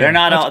insane. They're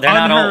not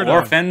That's all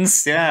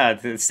orphans. Yeah,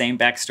 the same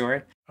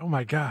backstory. Oh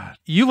my God!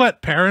 You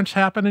let parents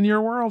happen in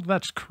your world?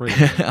 That's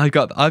crazy. I've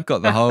got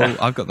the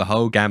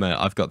whole gamut.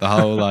 I've got the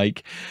whole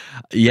like,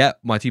 yeah,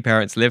 my two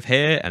parents live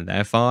here and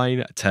they're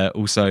fine. To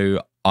also,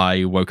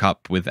 I woke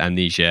up with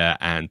amnesia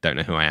and don't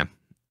know who I am.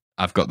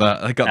 I've got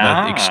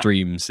the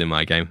extremes in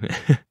my game.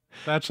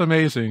 That's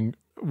amazing.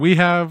 We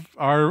have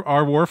our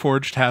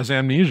Warforged has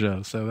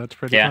amnesia, so that's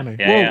pretty funny.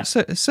 Yeah, well,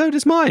 so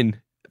does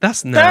mine.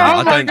 That's no,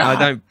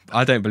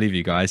 I don't believe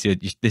you guys.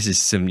 This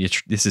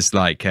is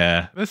like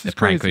this is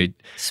crazy.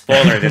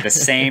 Spoiler: they're the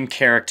same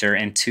character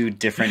in two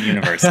different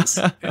universes.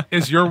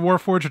 Is your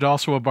Warforged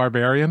also a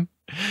barbarian?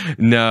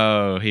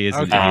 No, he is.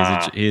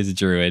 Okay. He is a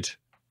druid.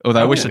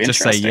 Although I wish I'd just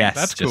say yes.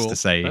 That's just cool. to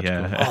say That's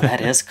yeah. cool. Oh, that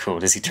is cool.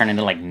 Does he turn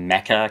into like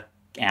mecha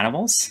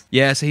animals?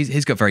 Yeah, so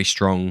he's got very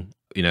strong,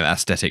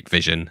 aesthetic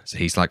vision. So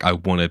he's like, I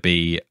want to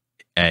be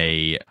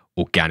a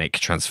organic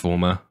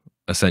transformer.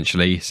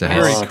 Essentially, so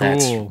very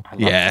cool.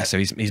 So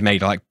he's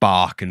made like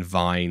bark and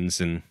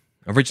vines, and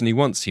originally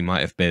once he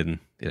might have been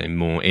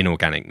more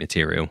inorganic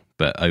material,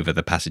 but over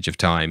the passage of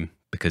time,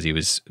 because he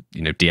was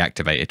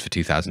deactivated for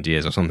 2,000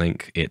 years or something,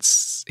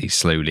 he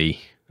slowly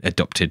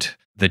adopted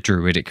the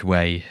druidic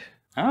way.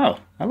 Oh,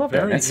 I love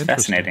that. That's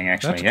fascinating,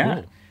 actually.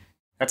 That's cool.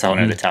 That's a whole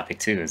other topic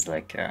too. Is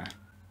like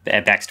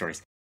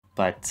backstories.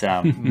 But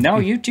no,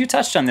 you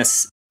touched on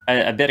this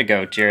a bit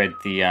ago, Jared.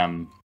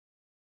 The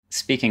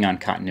speaking on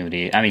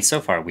continuity, I mean,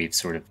 so far we've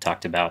sort of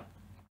talked about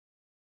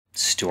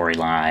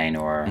storyline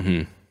or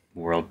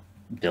world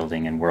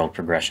building and world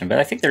progression, but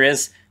I think there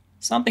is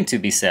something to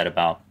be said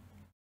about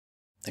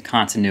the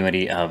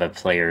continuity of a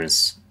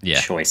player's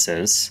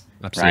choices.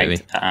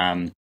 Absolutely.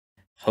 Right?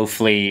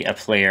 Hopefully a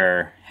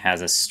player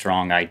has a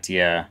strong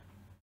idea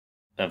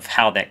of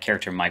how that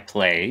character might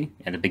play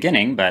in the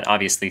beginning, but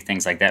obviously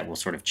things like that will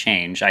sort of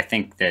change. I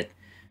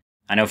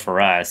know for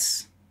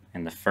us,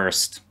 in the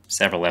first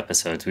several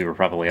episodes, we were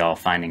probably all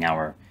finding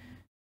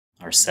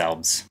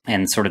ourselves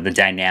and sort of the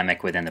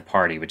dynamic within the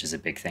party, which is a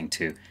big thing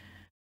too.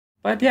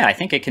 But yeah, I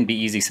think it can be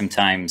easy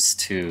sometimes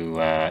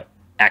to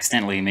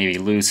accidentally maybe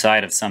lose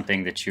sight of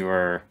something that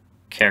your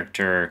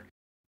character,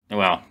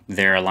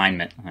 their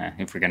alignment,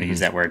 if we're going to use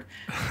that word.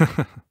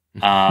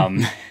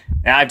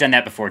 I've done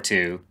that before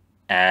too,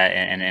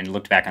 and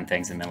looked back on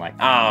things and been like,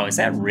 oh, is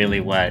that really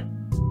what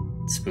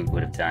Spook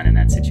would have done in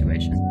that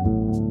situation?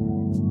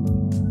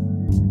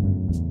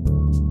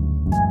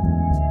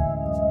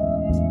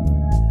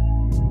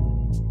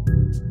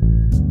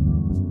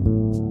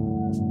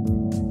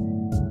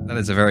 That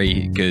is a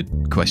very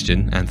good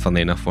question, and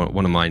funnily enough,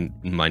 one of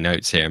my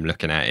notes here I'm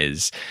looking at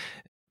is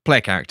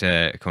player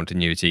character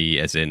continuity,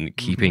 as in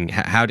keeping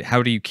how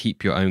do you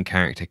keep your own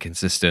character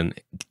consistent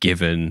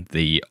given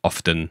the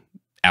often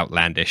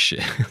outlandish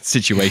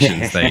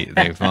situations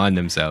they find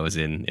themselves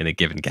in a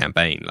given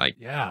campaign? Like,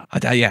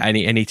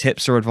 any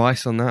tips or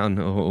advice on that,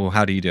 or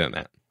how do you do it,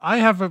 Matt? I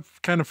have a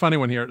kind of funny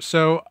one here.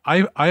 So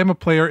I am a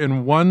player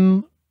in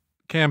one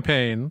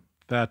campaign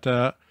that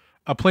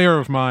a player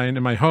of mine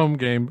in my home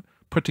game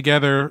put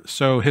together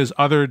so his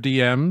other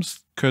DMs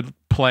could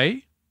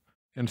play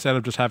instead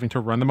of just having to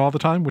run them all the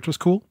time, which was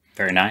cool.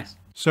 Very nice.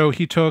 So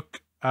he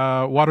took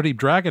Waterdeep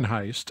Dragon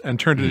Heist and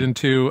turned it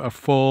into a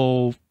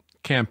full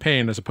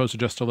campaign as opposed to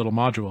just a little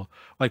module.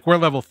 Like, we're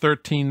level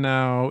 13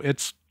 now.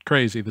 It's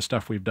crazy, the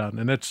stuff we've done.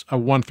 And it's a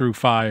 1 through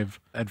 5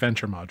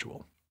 adventure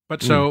module.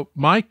 But so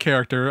my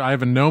character, I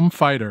have a gnome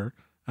fighter.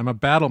 I'm a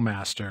battle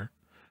master.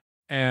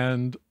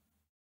 And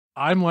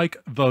I'm like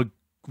the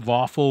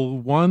lawful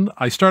one.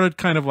 I started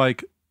kind of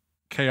like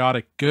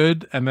chaotic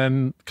good, and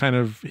then kind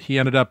of he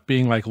ended up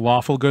being like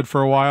lawful good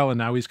for a while, and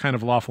now he's kind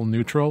of lawful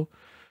neutral,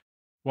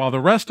 while the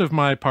rest of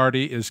my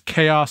party is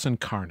chaos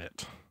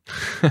incarnate.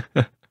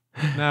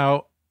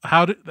 Now,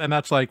 and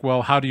that's like,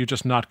 well, how do you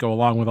just not go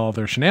along with all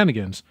their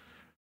shenanigans?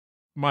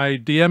 My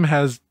DM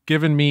has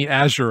given me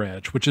Azure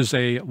Edge, which is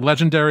a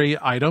legendary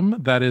item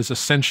that is a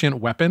sentient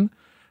weapon,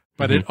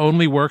 but it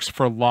only works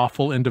for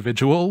lawful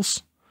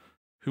individuals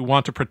who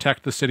want to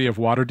protect the city of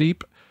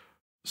Waterdeep.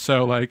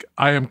 So, like,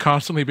 I am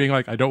constantly being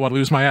like, I don't want to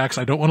lose my axe.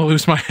 I don't want to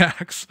lose my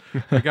axe.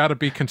 I got to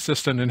be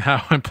consistent in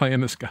how I'm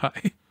playing this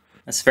guy.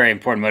 That's very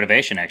important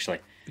motivation, actually.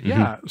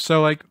 Yeah.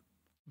 So, like,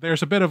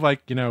 there's a bit of,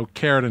 like,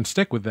 carrot and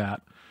stick with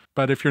that.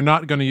 But if you're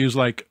not going to use,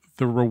 like,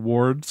 the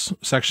rewards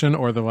section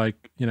or the,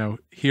 like,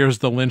 here's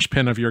the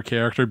linchpin of your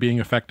character being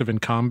effective in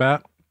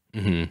combat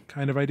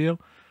kind of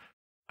ideal,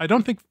 I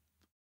don't think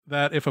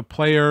that if a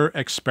player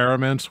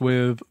experiments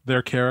with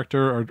their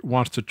character or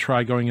wants to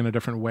try going in a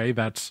different way,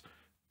 that's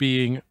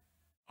being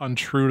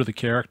untrue to the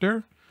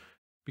character,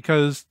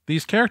 because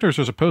these characters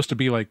are supposed to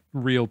be like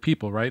real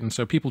people, right? And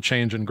so people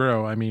change and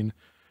grow. I mean,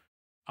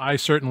 I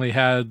certainly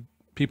had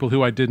people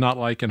who I did not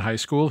like in high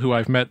school who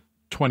I've met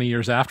 20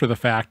 years after the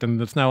fact,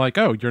 and it's now like,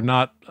 oh, you're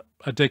not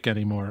a dick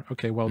anymore.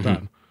 Okay, well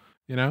done.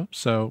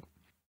 So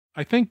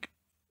I think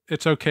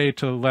it's okay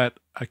to let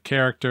a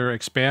character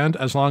expand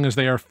as long as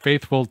they are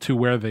faithful to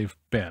where they've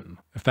been,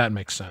 if that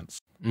makes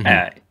sense.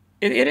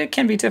 It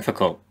can be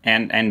difficult,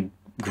 and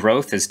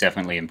growth is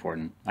definitely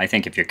important. I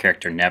think if your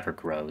character never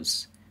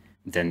grows,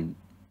 then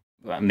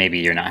maybe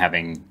you're not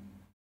having,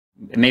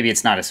 maybe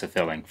it's not as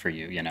fulfilling for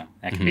you. You know,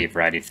 that can be a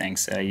variety of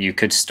things. You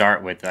could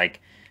start with,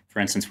 like, for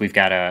instance, we've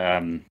got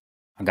a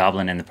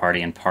goblin in the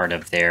party, and part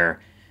of their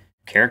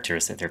character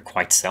is that they're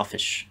quite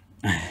selfish,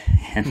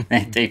 and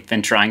they've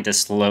been trying to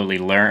slowly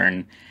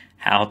learn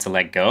how to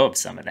let go of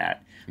some of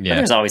that. Yeah. But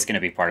there's always going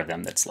to be part of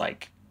them that's,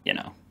 like, you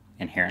know,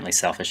 inherently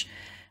selfish.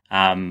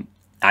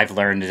 I've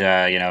learned,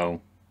 you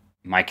know,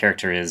 my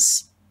character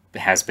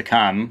has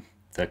become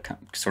the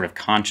sort of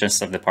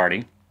conscious of the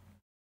party,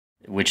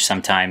 which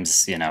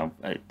sometimes, you know,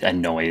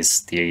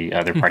 annoys the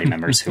other party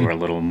members who are a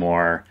little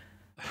more,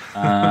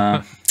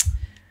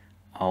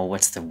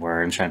 what's the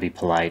word? I'm trying to be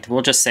polite.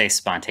 We'll just say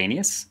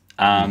spontaneous.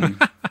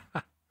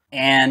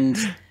 And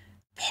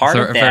part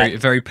of that, very,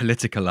 very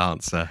political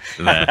answer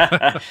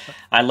there.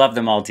 I love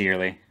them all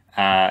dearly,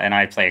 and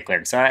I play a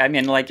cleric. So I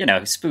mean, like, you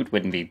know, Spoot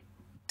wouldn't be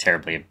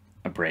terribly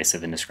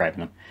abrasive in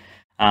describing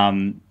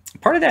them.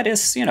 Part of that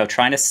is, you know,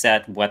 trying to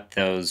set what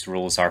those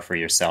rules are for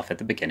yourself at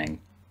the beginning.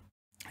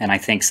 And I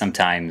think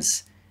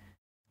sometimes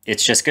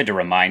it's just good to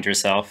remind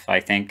yourself.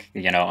 I think,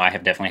 you know, I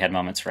have definitely had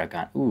moments where I've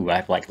gone,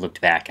 I've like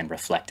looked back and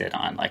reflected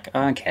on, like,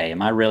 okay,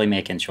 am I really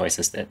making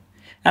choices that,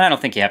 and I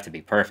don't think you have to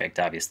be perfect.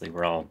 Obviously,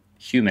 we're all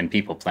human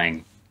people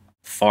playing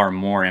far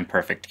more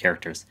imperfect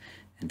characters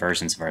and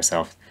versions of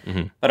ourselves.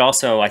 But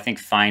also, I think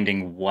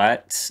finding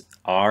what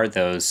are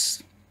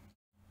those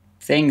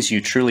things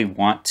you truly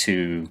want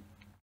to,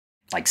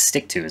 like,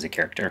 stick to as a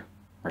character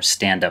or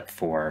stand up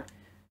for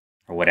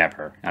or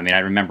whatever. I mean, I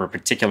remember a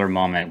particular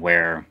moment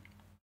where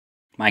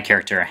my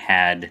character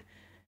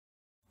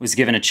was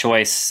given a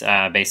choice,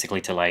 basically,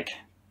 to, like,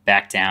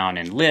 back down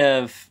and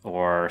live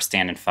or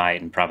stand and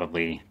fight and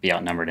probably be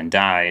outnumbered and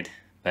died.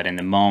 But in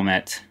the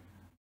moment,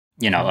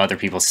 you know, other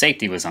people's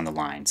safety was on the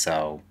line.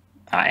 So,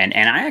 and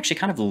I actually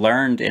kind of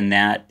learned in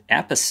that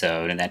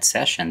episode, in that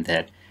session,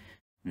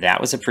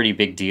 that was a pretty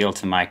big deal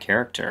to my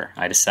character.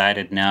 I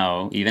decided,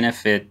 no, even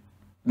if it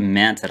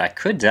meant that I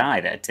could die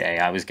that day,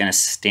 I was going to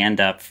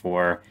stand up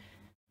for,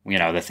 you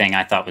know, the thing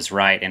I thought was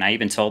right. And I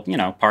even told, you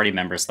know, party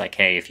members, like,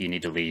 hey, if you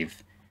need to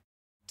leave,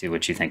 do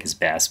what you think is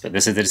best. But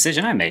this is the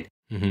decision I made.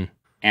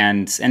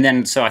 And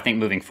then, so I think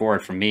moving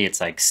forward for me, it's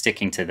like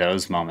sticking to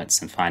those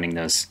moments and finding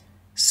those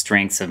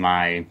strengths of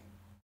my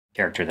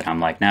character that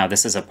I'm like, now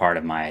this is a part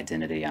of my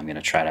identity. I'm going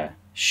to try to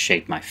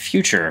shape my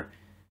future,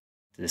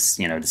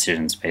 you know,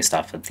 decisions based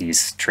off of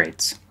these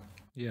traits.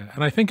 Yeah,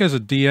 and I think as a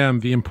DM,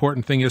 the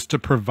important thing is to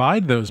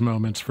provide those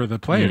moments for the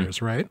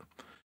players, right?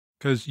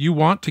 Because you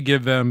want to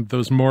give them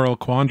those moral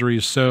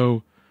quandaries.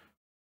 So,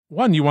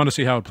 one, you want to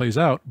see how it plays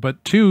out,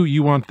 but two,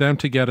 you want them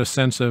to get a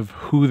sense of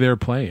who they're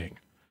playing.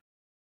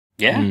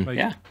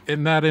 Yeah,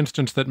 In that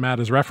instance that Matt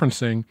is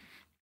referencing,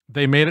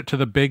 they made it to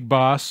the big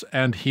boss,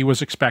 and he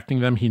was expecting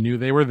them. He knew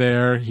they were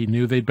there. He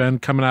knew they'd been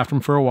coming after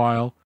him for a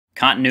while.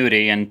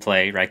 Continuity and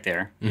play right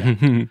there.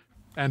 Yeah.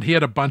 And he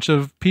had a bunch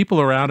of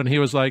people around, and he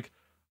was like,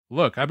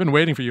 look, I've been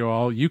waiting for you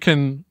all. You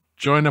can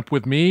join up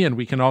with me, and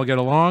we can all get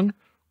along,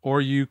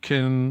 or you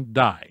can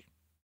die.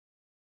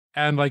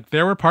 And, like,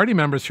 there were party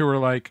members who were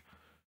like,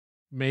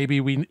 maybe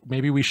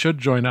we should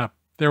join up.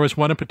 There was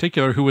one in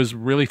particular who was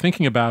really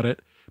thinking about it,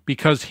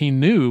 because he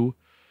knew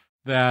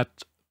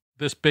that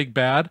this big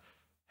bad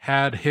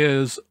had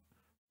his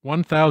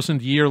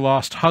 1,000-year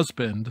lost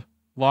husband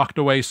locked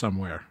away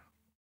somewhere.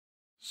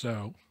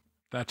 So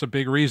that's a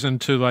big reason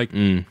to, like,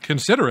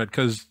 consider it,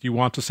 because you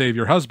want to save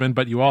your husband,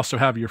 but you also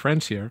have your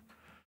friends here.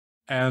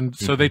 And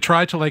so they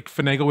tried to, like,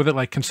 finagle with it,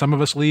 like, can some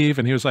of us leave?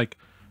 And he was like,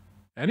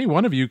 any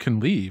one of you can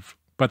leave,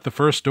 but the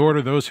first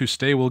order those who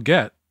stay will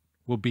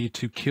be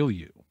to kill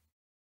you.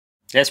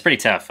 That's pretty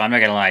tough. I'm not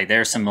gonna lie.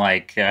 There's some,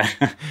 like,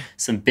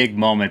 some big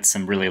moments,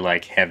 some really,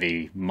 like,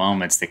 heavy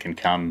moments that can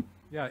come.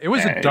 Yeah, it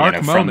was a dark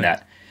moment. From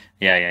that.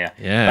 Yeah.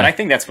 But I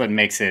think that's what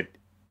makes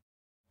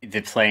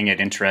playing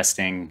it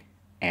interesting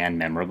and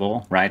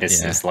memorable, right?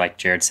 It's like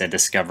Jarrod said,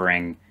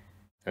 discovering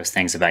those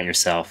things about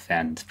yourself.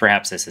 And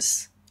perhaps this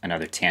is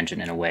another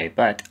tangent in a way,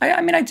 but I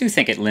mean, I do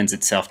think it lends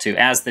itself to,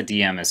 as the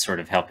DM is sort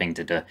of helping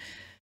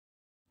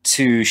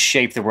to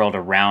shape the world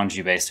around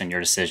you based on your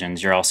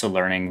decisions, you're also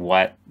learning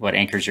what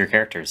anchors your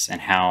characters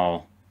and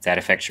how that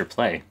affects your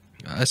play.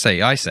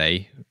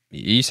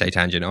 You say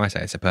tangent, I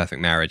say it's a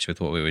perfect marriage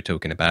with what we were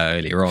talking about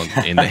earlier on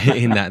in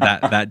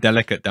that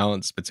delicate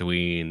dance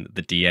between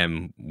the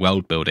DM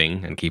world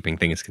building and keeping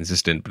things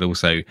consistent, but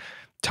also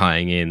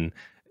tying in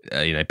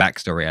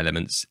backstory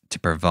elements to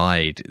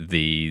provide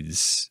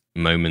these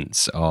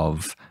moments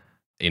of,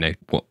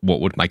 what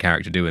would my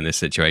character do in this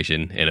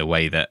situation in a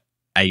way that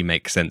A,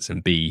 makes sense,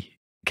 and B,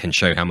 can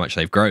show how much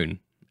they've grown.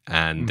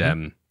 And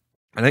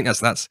I think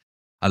that's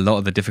a lot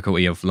of the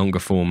difficulty of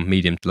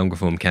medium to longer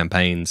form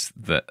campaigns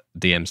that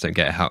DMs don't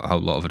get a whole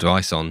lot of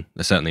advice on,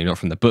 certainly not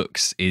from the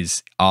books,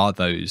 are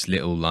those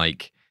little,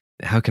 like,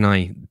 how can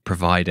I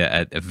provide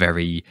a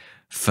very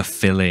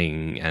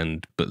fulfilling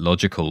and but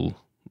logical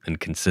and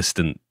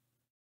consistent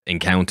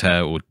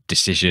encounter or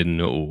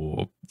decision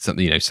or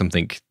something,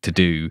 something to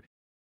do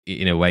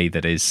in a way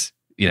that is,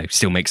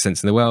 still makes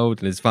sense in the world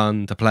and is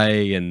fun to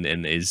play and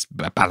is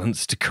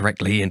balanced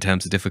correctly in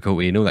terms of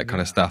difficulty and all that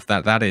kind of stuff.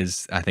 That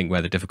is, I think,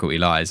 where the difficulty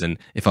lies. And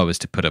if I was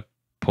to put a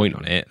point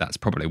on it, that's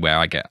probably where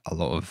I get a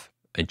lot of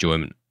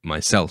enjoyment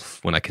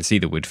myself, when I can see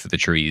the wood for the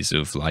trees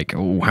of like,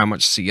 oh, how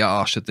much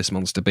CR should this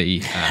monster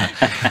be,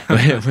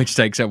 which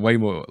takes up way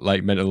more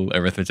like mental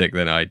arithmetic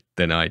than I'd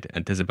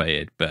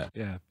anticipated. But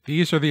yeah,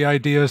 these are the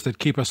ideas that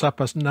keep us up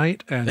at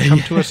night and come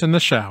to us in the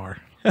shower.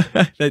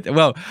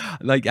 Well,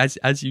 like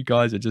as you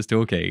guys are just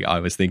talking, I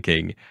was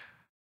thinking,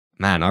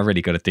 man, I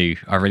really got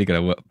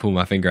to pull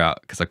my finger out,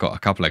 because I've got a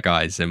couple of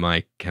guys in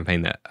my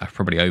campaign that are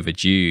probably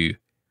overdue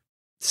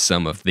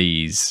some of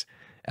these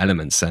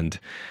elements. And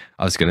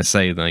I was going to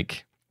say,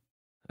 like,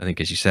 I think,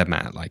 as you said,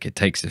 Matt, like it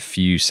takes a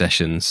few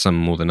sessions, some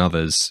more than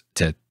others,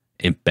 to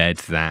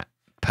embed that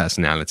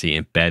personality,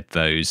 embed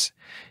those.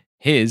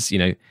 Here's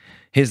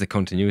the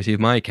continuity of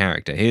my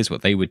character. Here's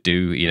what they would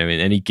do, in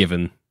any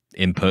given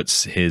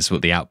inputs. Here's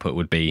what the output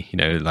would be.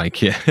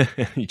 Like you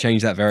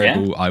change that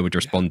variable, I would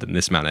respond in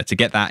this manner. To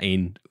get that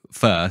in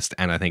first,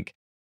 and I think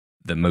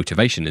the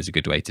motivation is a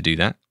good way to do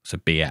that. So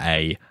be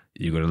it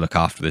you've got to look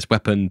after this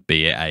weapon,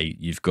 be it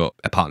you've got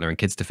a partner and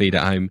kids to feed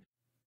at home.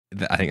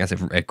 I think that's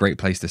a great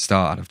place to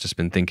start. I've just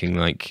been thinking,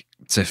 like,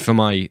 so for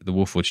the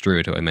Warforged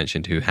Druid who I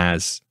mentioned, who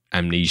has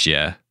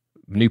amnesia,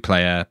 new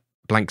player,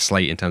 blank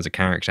slate in terms of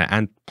character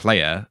and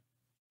player,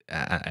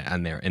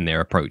 and in their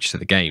approach to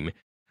the game.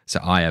 So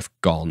I have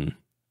gone,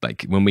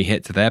 like, when we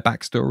hit to their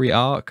backstory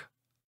arc,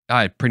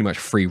 I had pretty much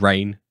free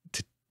reign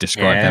to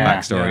describe their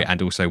backstory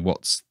and also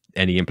what's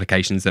any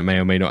implications that may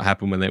or may not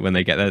happen when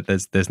they get there.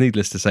 There's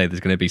needless to say, there's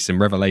going to be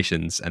some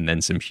revelations and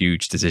then some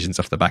huge decisions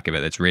off the back of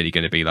it. That's really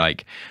going to be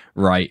like,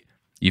 right,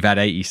 you've had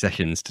 80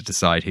 sessions to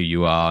decide who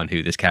you are and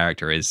who this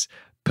character is.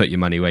 Put your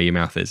money where your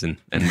mouth is and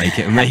make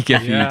a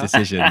few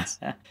decisions.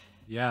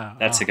 Yeah,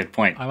 that's a good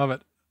point. I love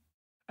it,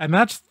 and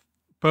that's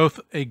both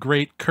a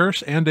great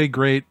curse and a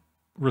great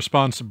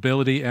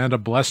responsibility and a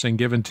blessing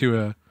given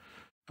to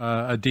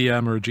a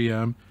DM or a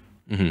GM.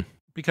 Mm-hmm.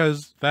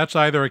 Because that's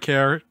either a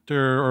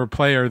character or a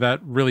player that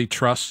really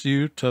trusts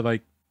you to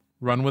like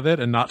run with it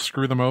and not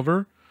screw them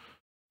over,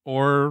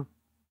 or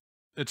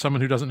it's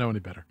someone who doesn't know any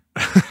better.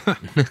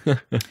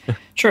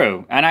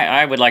 True. And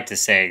I would like to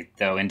say,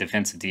 though, in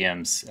defense of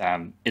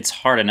DMs, it's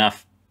hard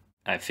enough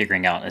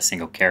figuring out a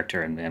single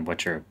character and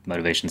what your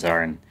motivations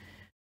are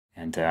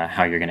and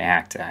how you're going to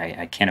act.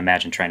 I can't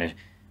imagine trying to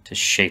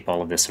shape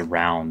all of this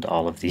around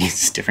all of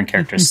these different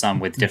characters,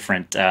 some with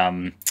different,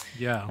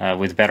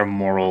 with better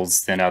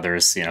morals than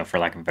others, for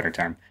lack of a better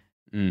term.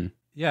 Mm.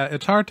 Yeah,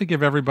 it's hard to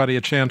give everybody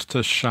a chance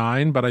to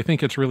shine, but I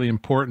think it's really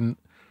important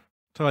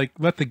to like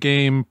let the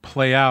game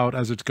play out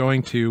as it's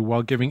going to,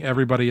 while giving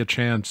everybody a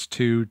chance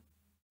to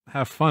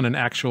have fun and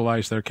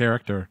actualize their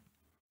character.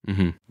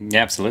 Mm-hmm.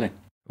 Yeah, absolutely.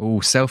 Oh,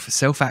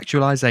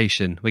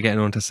 self-actualization. We're getting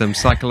onto some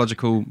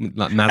psychological,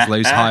 like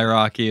Maslow's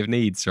hierarchy of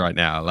needs right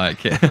now.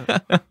 Like,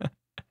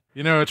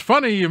 it's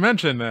funny you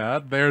mentioned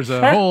that. There's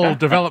a whole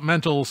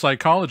developmental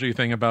psychology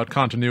thing about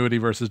continuity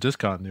versus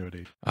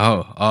discontinuity.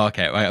 Oh,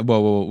 okay.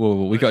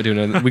 Whoa. We got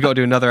to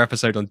do another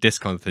episode on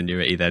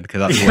discontinuity then, because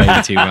that's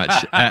way too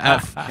much.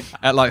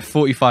 At like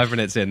 45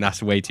 minutes in,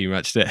 that's way too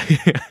much.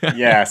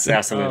 Yes,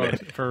 absolutely.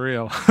 Oh, for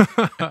real.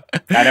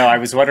 I know. I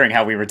was wondering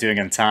how we were doing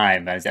on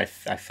time. I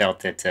felt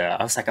that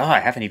I was like, I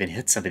haven't even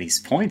hit some of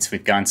these points.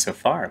 We've gone so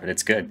far, but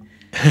it's good.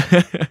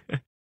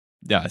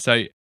 Yeah.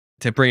 So,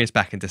 to bring us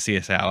back into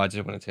CSL, I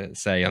just wanted to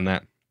say on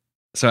that.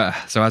 So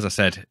as I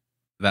said,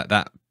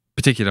 that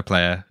particular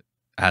player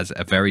has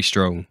a very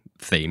strong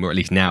theme, or at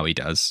least now he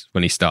does.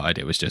 When he started,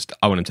 it was just,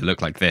 I want him to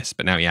look like this,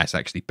 but now he has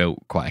actually built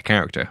quite a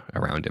character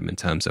around him in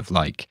terms of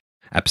like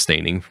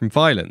abstaining from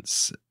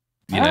violence,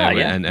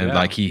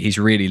 like he's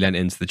really lent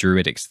into the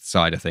druidic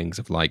side of things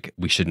of like,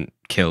 we shouldn't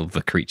kill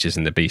the creatures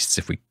and the beasts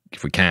if we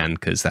can,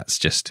 because that's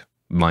just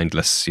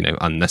mindless,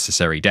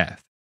 unnecessary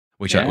death.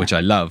 Which I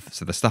love.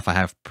 So the stuff I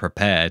have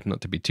prepared, not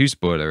to be too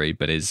spoilery,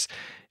 but is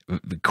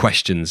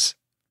questions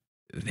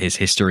his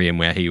history and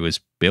where he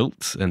was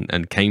built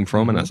and came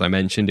from. And as I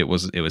mentioned, it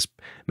was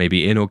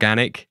maybe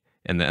inorganic,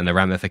 and the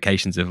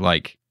ramifications of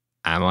like,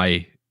 am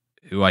I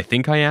who I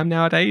think I am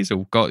nowadays,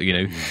 or God,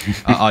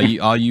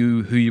 are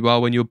you who you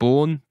are when you're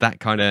born? Those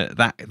kind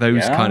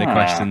of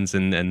questions,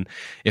 and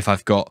if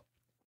I've got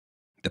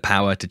the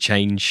power to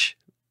change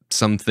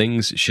some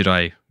things, should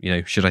I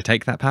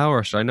take that power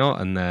or should I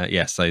not? And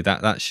so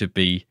that should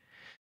be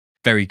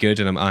very good.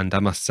 And I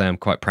must say, I'm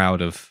quite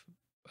proud of,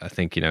 I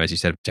think, as you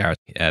said, Jarrod,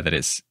 that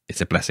it's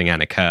a blessing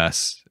and a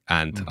curse.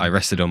 And I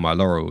rested on my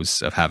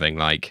laurels of having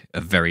like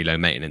a very low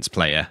maintenance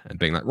player and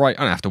being like, right,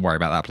 I don't have to worry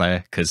about that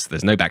player because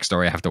there's no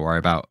backstory I have to worry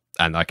about.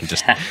 And I can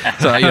just,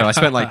 I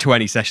spent like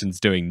 20 sessions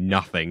doing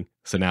nothing.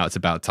 So now it's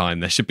about time.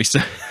 There should be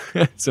some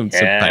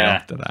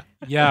payoff to that.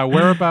 Yeah,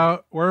 we're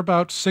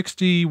about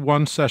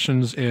 61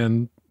 sessions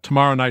in.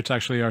 Tomorrow night's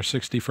actually our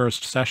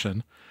 61st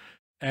session.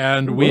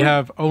 And we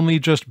have only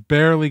just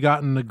barely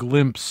gotten a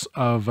glimpse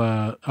of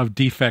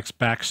Defect's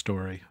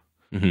backstory.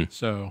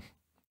 So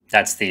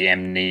that's the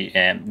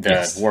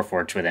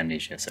Warforged with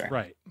amnesia, sorry.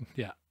 Right.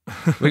 Yeah.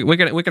 we're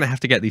gonna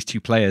have to get these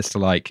two players to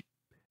like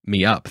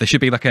meet up. There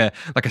should be like a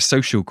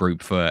social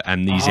group for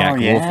amnesiac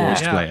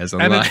Warforged players.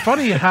 And it's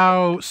funny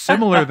how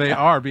similar they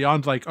are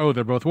beyond like, oh,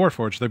 they're both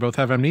Warforged. They both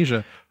have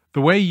amnesia.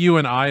 The way you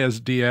and I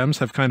as DMs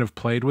have kind of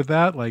played with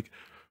that, like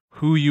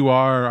who you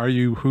are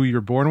you who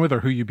you're born with or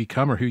who you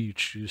become or who you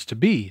choose to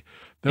be?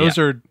 Those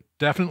are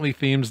definitely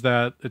themes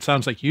that it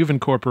sounds like you've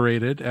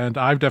incorporated, and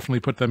I've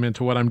definitely put them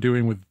into what I'm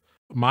doing with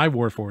my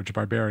Warforged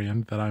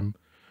barbarian that I'm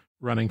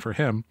running for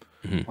him.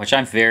 Which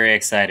I'm very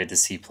excited to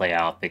see play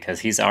out because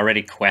he's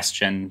already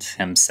questioned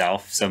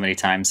himself so many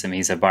times. I mean,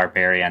 he's a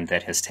barbarian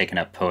that has taken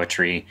up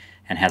poetry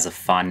and has a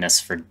fondness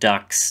for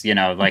ducks, you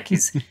know, like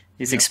he's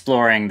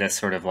exploring this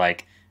sort of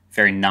like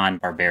very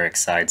non-barbaric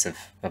sides of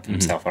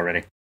himself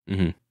already.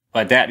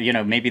 But that, you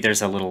know, maybe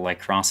there's a little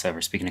like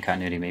crossover. Speaking of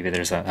continuity, maybe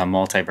there's a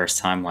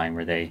multiverse timeline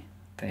where they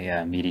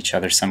meet each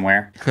other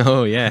somewhere.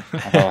 Oh yeah,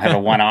 they'll have a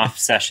one-off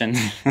session.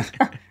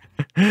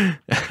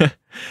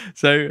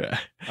 So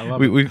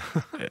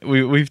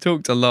we've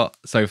talked a lot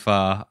so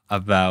far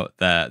about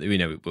that. You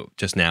know,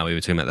 just now we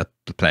were talking about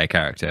the player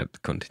character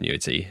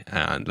continuity,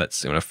 and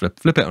let's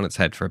flip it on its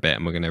head for a bit,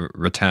 and we're going to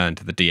return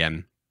to the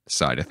DM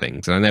side of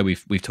things. And I know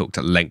we've talked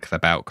at length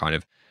about kind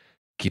of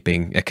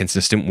keeping a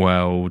consistent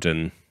world,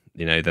 and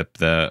you know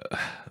the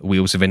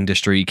wheels of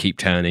industry keep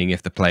turning.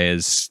 If the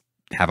players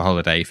have a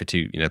holiday for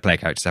player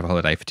characters have a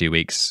holiday for 2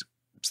 weeks,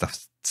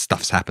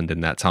 stuff's happened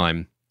in that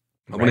time.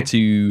 I wanted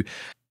to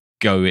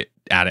go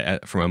at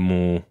it from a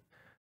more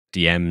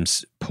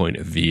DM's point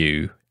of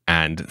view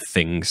and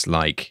things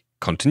like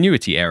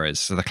continuity errors.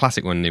 So the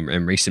classic one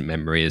in recent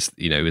memory is,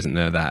 you know, isn't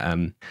there that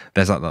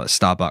there's like that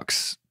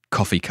Starbucks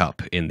coffee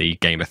cup in the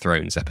Game of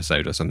Thrones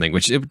episode or something,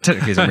 which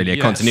technically isn't really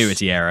a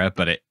continuity error,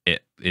 but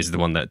it is the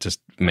one that just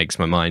makes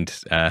my mind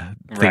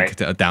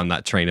think down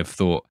that train of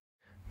thought.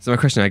 So my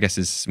question, I guess,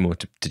 is more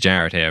to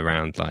Jarrod here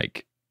around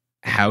like,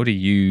 how do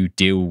you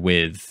deal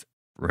with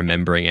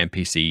remembering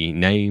NPC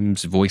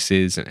names,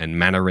 voices, and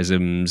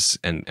mannerisms,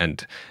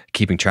 and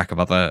keeping track of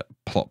other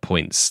plot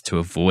points to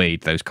avoid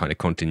those kind of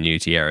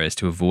continuity errors,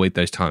 to avoid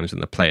those times when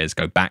the players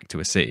go back to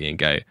a city and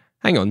go,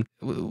 hang on,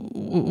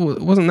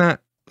 wasn't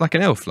that like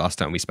an elf last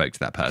time we spoke to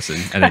that person?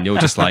 And then you're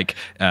just like,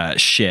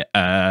 shit,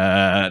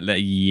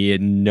 you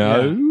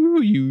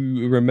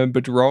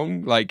remembered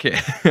wrong. Like,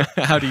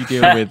 how do you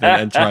deal with it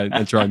and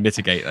try and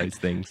mitigate those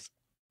things?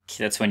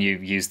 That's when you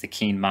use the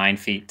keen mind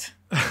feat.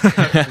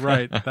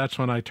 Right, that's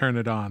when I turn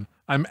it on.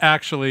 I'm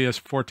actually a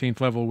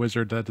 14th level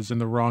wizard that is in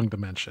the wrong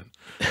dimension.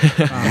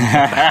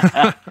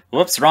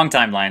 Whoops, wrong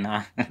timeline,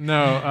 huh?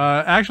 No,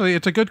 actually,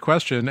 it's a good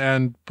question,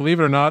 and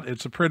believe it or not,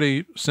 it's a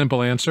pretty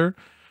simple answer.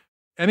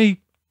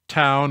 Any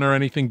town or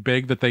anything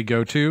big that they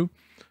go to,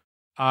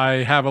 I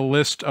have a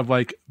list of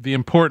like the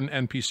important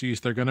NPCs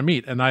they're going to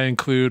meet, and I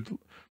include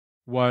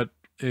what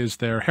is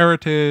their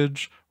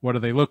heritage, what do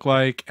they look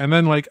like, and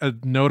then like a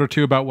note or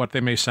two about what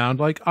they may sound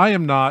like. I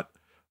am not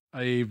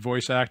a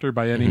voice actor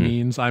by any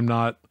means. I'm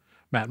not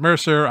Matt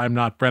Mercer. I'm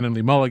not Brennan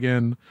Lee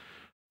Mulligan.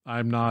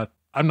 I'm not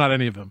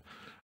any of them.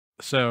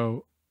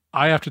 So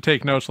I have to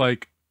take notes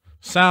like,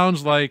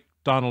 sounds like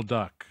Donald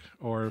Duck,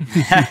 or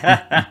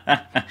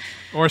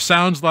or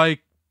sounds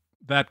like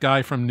that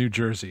guy from New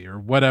Jersey, or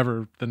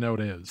whatever the note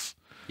is.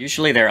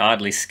 Usually they're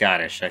oddly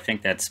Scottish. I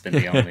think that's been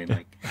the only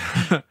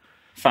like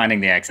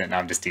finding the accent. No,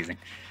 I'm just teasing.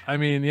 I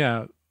mean,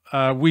 yeah.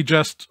 We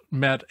just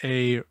met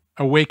a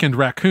awakened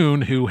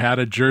raccoon who had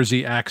a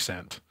Jersey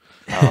accent.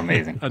 Oh,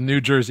 amazing. A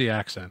New Jersey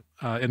accent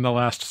in the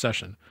last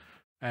session.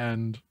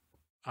 And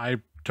I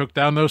took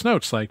down those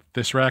notes, like,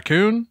 this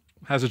raccoon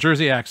has a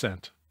Jersey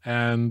accent.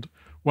 And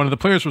one of the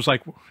players was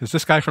like, is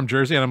this guy from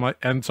Jersey?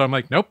 And so I'm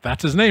like, nope,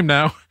 that's his name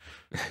now.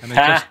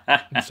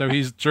 And so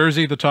he's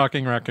Jersey the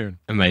talking raccoon.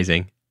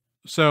 Amazing.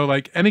 So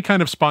like any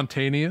kind of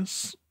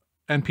spontaneous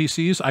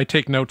NPCs, I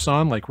take notes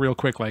on, like real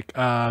quick, like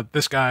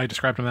this guy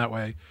described him that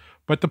way.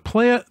 But the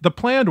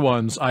planned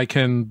ones, I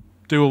can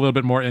do a little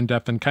bit more in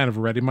depth and kind of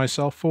ready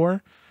myself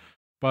for.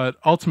 But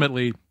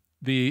ultimately,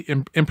 the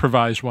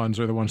improvised ones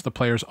are the ones the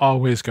players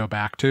always go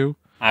back to.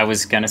 I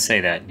was gonna say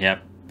that.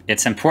 Yep,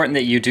 it's important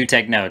that you do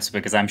take notes,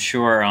 because I'm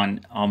sure on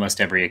almost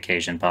every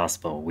occasion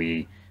possible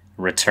we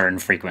return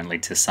frequently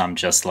to some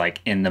just like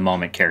in the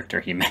moment character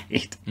he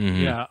made.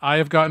 Mm-hmm. Yeah, I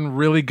have gotten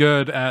really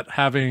good at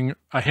having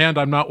a hand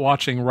I'm not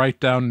watching write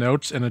down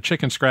notes, and a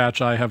chicken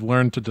scratch I have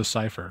learned to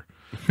decipher.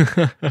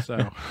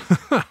 So,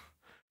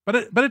 but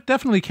it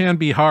definitely can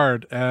be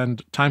hard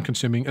and time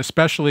consuming,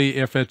 especially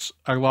if it's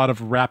a lot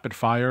of rapid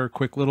fire,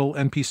 quick little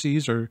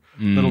NPCs or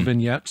little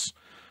vignettes.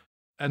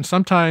 And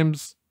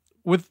sometimes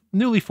with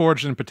Newly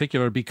Forged in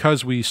particular,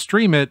 because we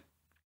stream it,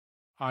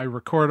 I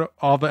record,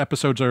 all the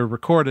episodes are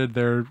recorded.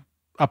 They're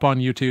up on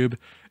YouTube.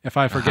 If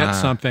I forget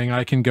something,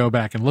 I can go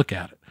back and look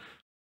at it.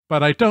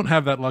 But I don't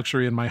have that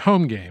luxury in my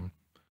home game.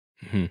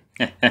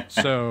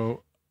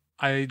 So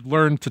I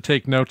learned to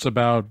take notes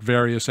about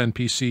various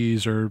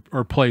NPCs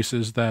or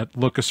places that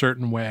look a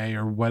certain way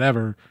or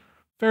whatever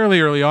fairly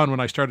early on when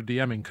I started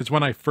DMing. Because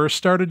when I first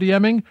started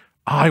DMing,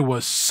 I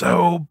was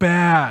so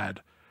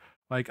bad.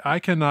 Like, I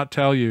cannot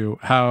tell you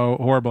how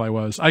horrible I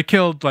was. I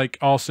killed like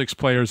all 6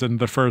 players in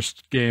the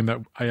first game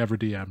that I ever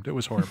DM'd. It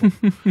was horrible.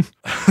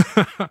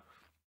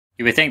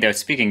 You would think, though,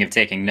 speaking of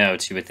taking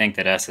notes, you would think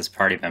that us as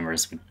party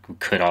members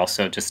could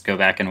also just go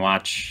back and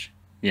watch,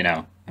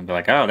 and be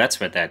like, oh, that's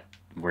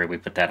where we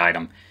put that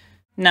item.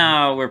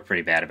 No, we're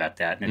pretty bad about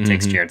that. And it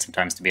takes Jarrod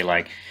sometimes to be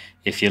like,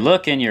 if you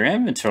look in your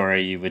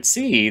inventory, you would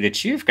see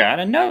that you've got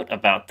a note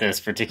about this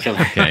particular.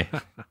 Okay,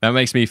 that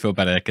makes me feel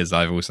better because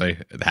I've also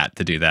had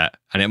to do that,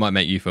 and it might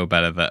make you feel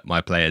better that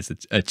my players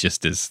are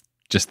just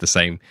the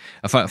same.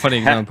 A funny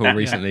example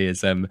recently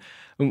is when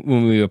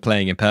we were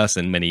playing in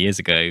person many years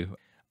ago.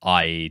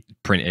 I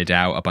printed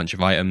out a bunch of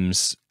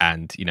items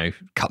and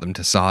cut them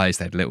to size.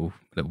 They had little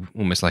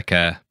almost like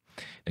a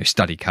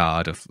study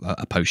card of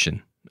a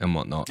potion and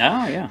whatnot.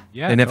 Oh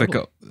yeah. They never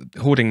got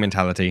hoarding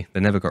mentality. They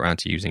never got around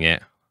to using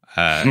it.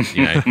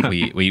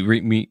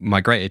 We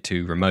migrated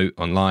to remote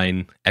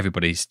online.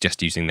 Everybody's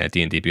just using their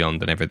D&D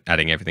Beyond and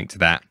adding everything to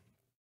that.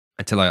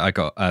 Until I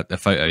got a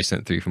photo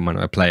sent through from one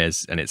of our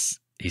players, and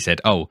he said,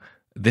 "Oh,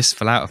 this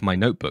fell out of my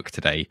notebook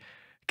today.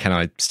 Can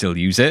I still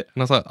use it?"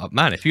 And I was like, oh,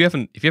 man, if you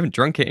haven't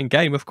drunk it in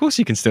game, of course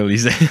you can still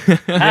use it.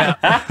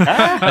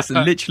 That's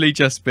literally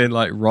just been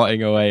like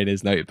rotting away in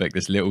his notebook,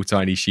 this little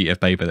tiny sheet of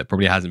paper that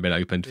probably hasn't been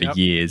opened for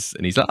years.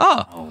 And he's like,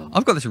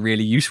 I've got this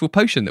really useful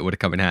potion that would have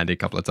come in handy a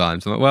couple of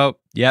times. I'm like, well,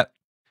 yep,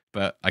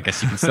 but I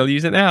guess you can still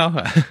use it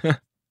now. You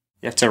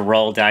have to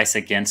roll dice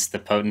against the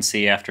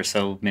potency after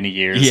so many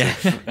years.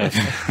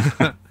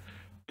 Yeah.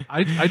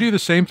 I do the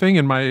same thing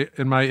in my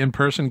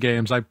in-person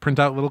games. I print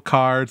out little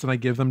cards and I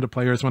give them to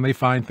players when they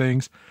find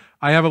things.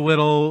 I have a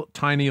little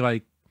tiny,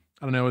 like,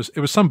 I don't know, it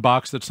was some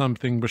box that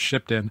something was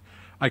shipped in.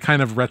 I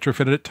kind of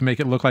retrofitted it to make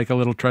it look like a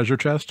little treasure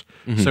chest.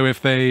 So if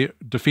they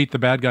defeat the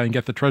bad guy and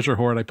get the treasure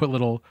hoard, I put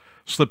little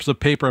slips of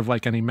paper of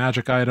like any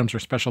magic items or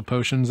special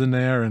potions in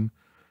there. And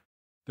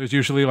there's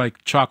usually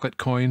like chocolate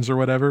coins or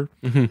whatever.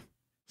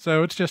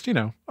 So it's just,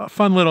 a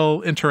fun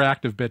little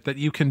interactive bit that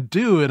you can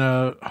do in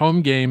a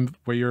home game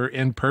where you're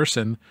in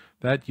person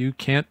that you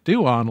can't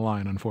do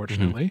online,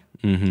 unfortunately.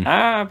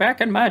 Back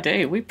in my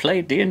day, we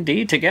played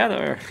D&D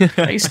together,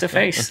 face to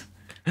face.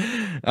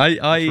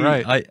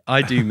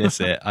 I do miss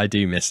it. I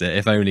do miss it.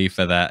 If only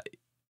for that,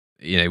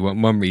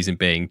 one reason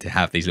being to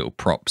have these little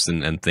props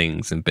and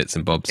things and bits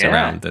and bobs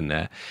around.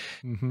 And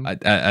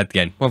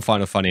again, one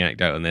final funny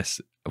anecdote on this,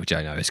 which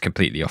I know is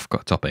completely off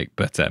topic,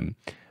 but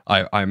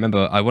I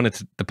remember I wanted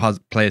the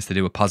players to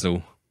do a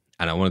puzzle,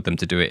 and I wanted them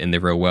to do it in the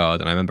real world.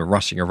 And I remember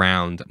rushing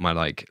around my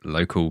like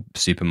local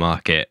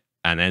supermarket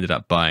and ended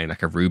up buying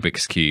like a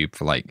Rubik's Cube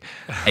for like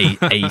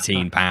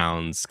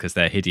 £18 because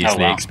they're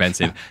hideously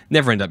expensive.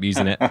 Never end up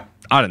using it.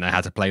 I don't know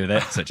how to play with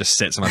it, so it just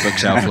sits on my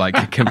bookshelf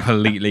like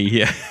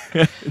completely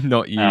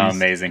not used. Oh,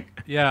 amazing.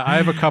 Yeah, I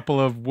have a couple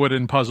of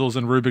wooden puzzles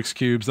and Rubik's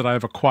Cubes that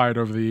I've acquired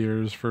over the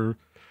years for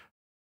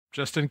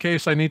just in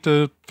case I need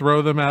to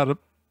throw them out of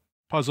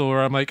puzzle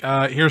where I'm like,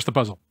 here's the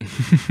puzzle.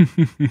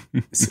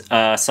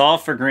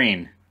 Solve for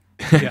green.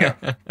 Yeah.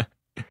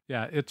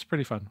 Yeah, it's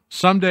pretty fun.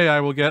 Someday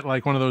I will get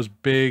like one of those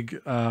big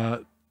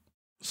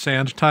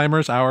sand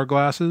timers,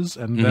 hourglasses,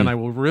 and then I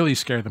will really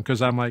scare them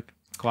because I'm like,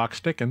 clock's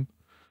ticking.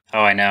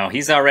 Oh, I know.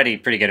 He's already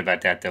pretty good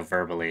about that, though,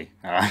 verbally.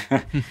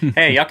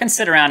 Hey, y'all can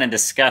sit around and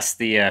discuss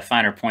the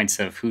finer points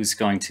of who's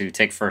going to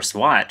take first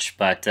watch,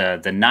 but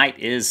the night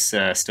is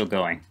still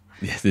going.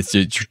 Yes, it's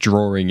just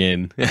drawing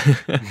in.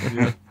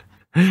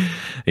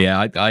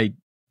 Yeah, I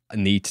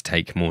need to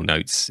take more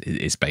notes.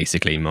 Is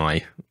basically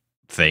my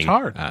thing. It's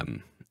hard.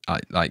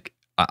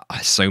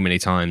 So many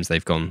times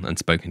they've gone and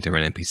spoken to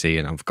an NPC,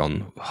 and I've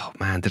gone, oh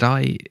man,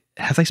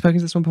 have they spoken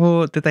to this one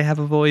before? Did they have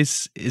a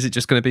voice? Is it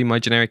just going to be my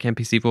generic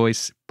NPC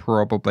voice?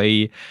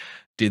 Probably.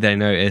 Do they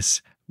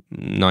notice?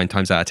 9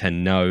 times out of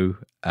 10, no.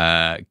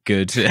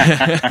 Good.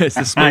 It's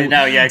a small...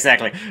 No, yeah,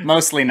 exactly.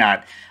 Mostly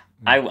not.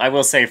 I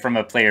will say from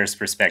a player's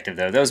perspective,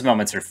 though, those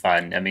moments are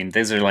fun. I mean,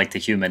 those are like the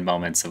human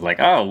moments of like,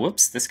 oh,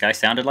 whoops, this guy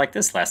sounded like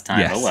this last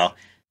time. Yes. Oh, well.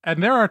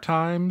 And there are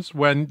times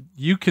when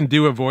you can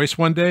do a voice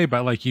one day,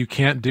 but like you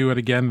can't do it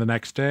again the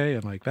next day.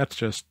 And like, that's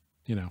just,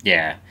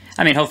 Yeah.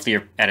 I mean, hopefully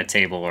you're at a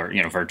table or,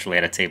 virtually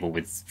at a table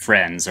with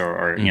friends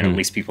or at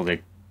least people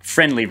that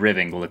friendly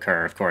ribbing will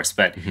occur, of course.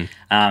 But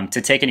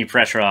to take any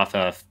pressure off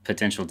of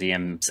potential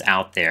DMs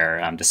out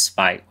there,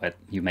 despite what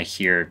you may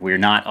hear, we're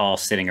not all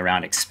sitting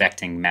around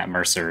expecting Matt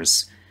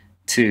Mercer's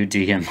to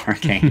DM our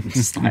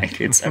games.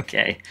 Like, it's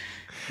okay.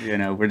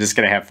 We're just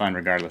going to have fun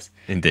regardless.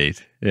 Indeed.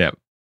 Yeah.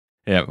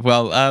 Yeah.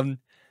 Well,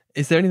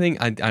 is there anything?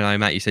 I know,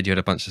 Matt, you said you had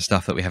a bunch of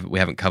stuff that we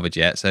haven't covered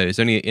yet. So, is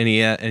there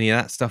any of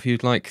that stuff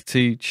you'd like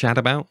to chat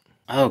about?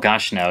 Oh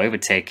gosh, no! It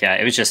would take.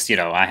 It was just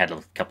I had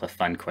a couple of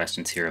fun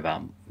questions here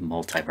about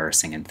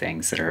multiversing and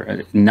things that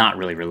are not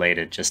really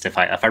related. Just if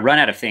I run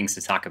out of things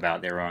to talk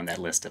about, they were on that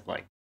list of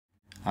like.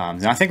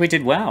 I think we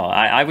did well.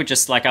 I would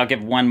just I'll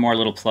give one more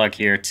little plug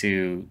here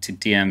to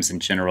DMs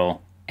in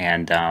general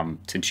And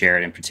to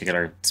Jarrod in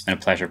particular, it's been a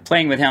pleasure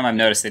playing with him. I've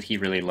noticed that he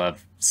really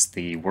loves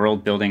the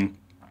world building.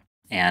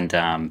 And,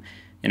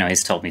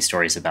 he's told me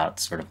stories about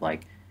sort of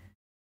like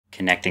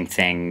connecting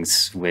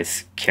things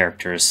with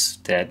characters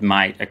that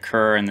might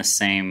occur in the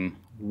same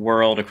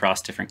world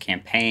across different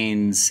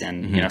campaigns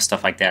and,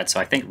 stuff like that. So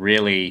I think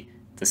really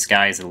the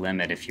sky is the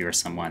limit if you're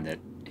someone that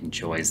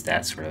enjoys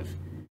that sort of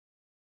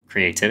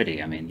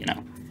creativity. I mean,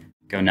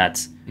 go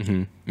nuts.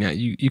 Yeah,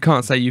 you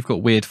can't say you've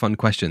got weird, fun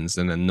questions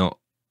and then not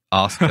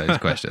ask those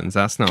questions.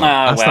 That's not.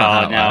 That's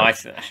not how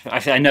it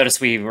works. I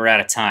noticed we were out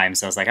of time,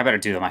 so I was like, I better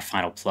do my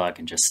final plug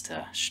and just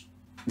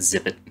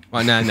zip it.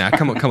 Well, no,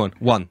 come on.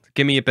 One,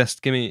 hit me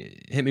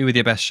with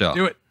your best shot.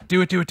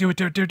 Do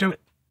it.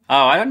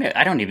 Oh,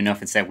 I don't even know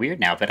if it's that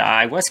weird now, but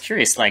I was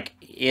curious. Like,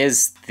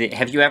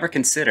 have you ever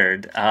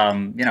considered,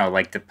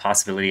 like the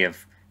possibility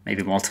of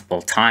maybe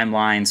multiple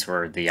timelines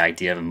or the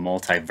idea of a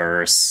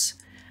multiverse?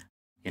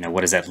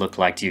 What does that look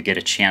like? Do you get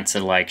a chance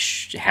to like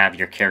have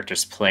your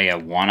characters play a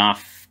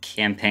one-off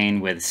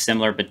campaign with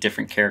similar but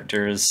different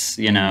characters,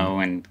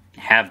 and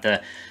have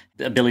the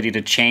ability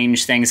to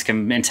change things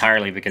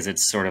entirely because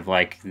it's sort of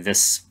like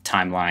this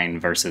timeline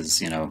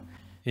versus,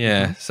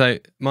 Yeah, so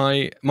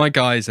my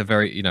guys are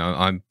very,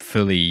 I'm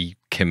fully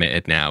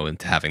committed now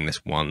into having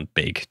this one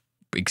big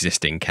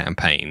existing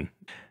campaign.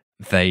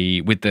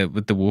 They with the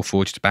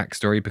Warforged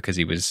backstory, because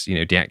he was,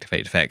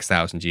 deactivated for X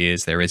thousand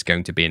years, there is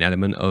going to be an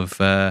element of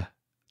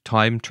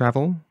time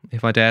travel,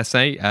 if I dare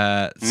say.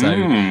 So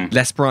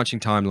less branching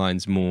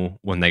timelines, more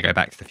when they go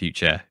back to the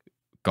future.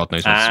 God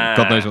knows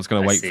what's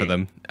going to wait for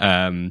them.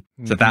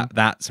 So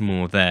that's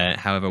more there.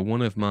 However,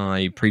 one of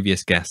my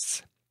previous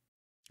guests,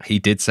 he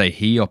did say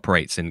he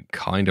operates in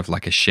kind of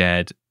like a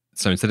shared.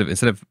 So instead of a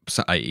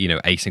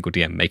single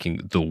DM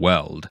making the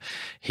world,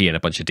 he and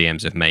a bunch of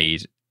DMs have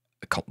made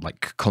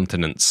like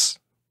continents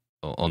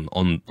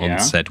on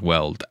said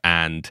world,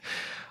 and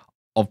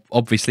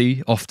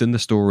obviously often the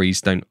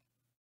stories don't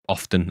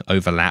often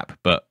overlap,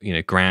 but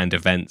grand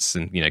events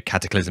and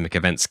cataclysmic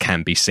events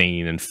can be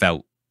seen and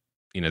felt.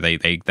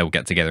 They'll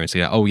get together and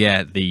say, oh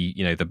yeah,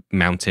 the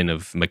mountain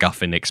of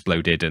MacGuffin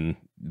exploded and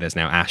there's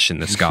now ash in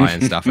the sky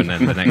and stuff. And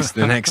then the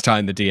next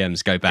time the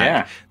DMs go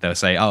back, they'll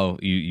say, oh,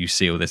 you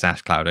see all this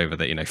ash cloud over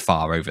the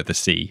far over the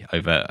sea,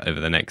 over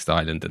the next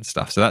island and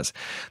stuff. So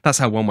that's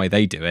how one way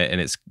they do it,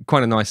 and it's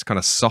quite a nice kind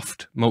of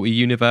soft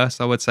multi-universe,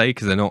 I would say,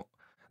 because they're not.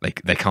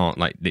 Like they can't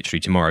like literally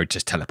tomorrow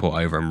just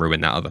teleport over and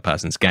ruin that other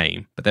person's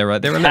game. But there are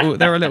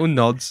little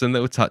nods and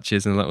little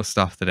touches and little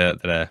stuff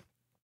that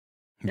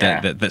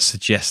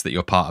suggests that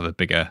you're part of a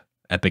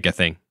bigger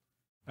thing.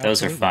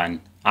 Those are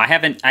fun. I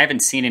haven't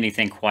seen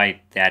anything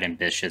quite that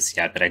ambitious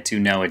yet, but I do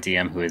know a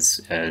DM who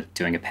is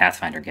doing a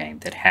Pathfinder game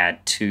that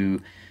had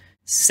 2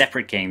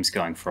 separate games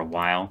going for a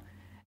while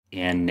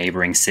in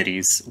neighboring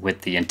cities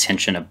with the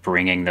intention of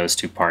bringing those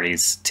 2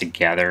 parties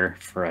together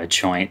for a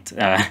joint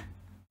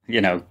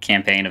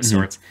campaign of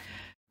sorts,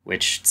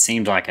 which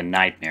seemed like a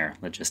nightmare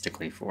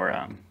logistically for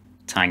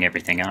tying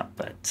everything up.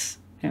 But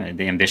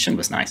the ambition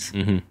was nice.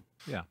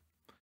 Yeah.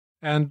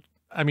 And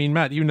I mean,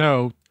 Matt,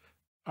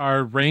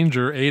 our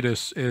ranger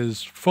Adis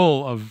is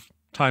full of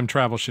time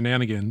travel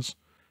shenanigans.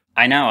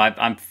 I know.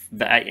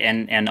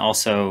 And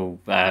also,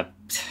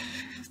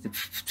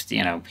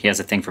 he has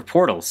a thing for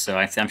portals. So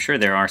I'm sure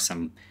there are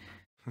some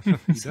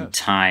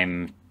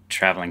time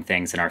traveling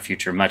things in our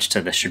future, much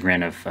to the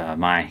chagrin of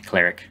my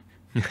cleric.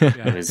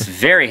 Who is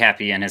very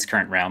happy in his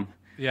current realm.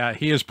 Yeah,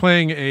 he is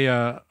playing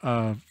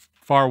a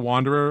Far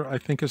Wanderer, I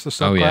think is the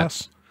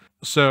subclass.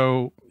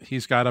 So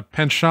he's got a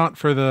penchant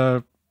for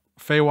the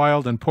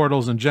Feywild and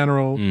portals in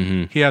general.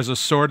 He has a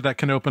sword that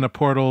can open a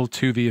portal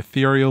to the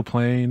ethereal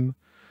plane.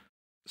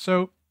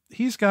 So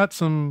he's got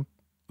some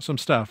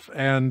stuff,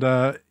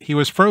 and he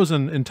was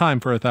frozen in time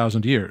for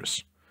 1,000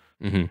 years.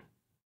 And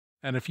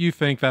if you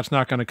think that's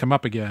not going to come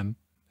up again,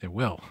 it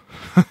will.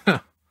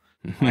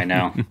 I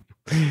know.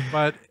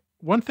 But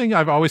one thing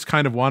I've always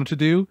kind of wanted to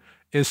do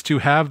is to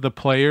have the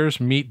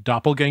players meet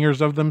doppelgangers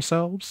of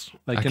themselves.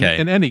 Like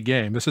in any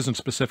game, this isn't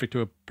specific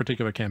to a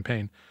particular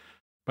campaign,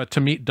 but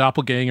to meet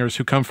doppelgangers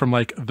who come from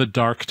like the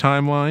dark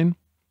timeline.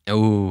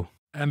 Oh.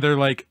 And they're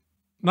like,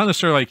 not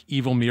necessarily like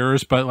evil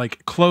mirrors, but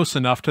like close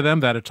enough to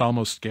them that it's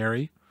almost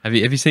scary. Have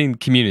you seen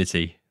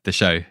Community, the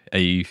show?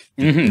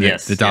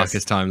 Yes. The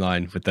darkest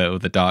timeline with all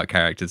the dark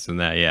characters from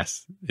there.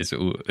 Yes, is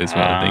what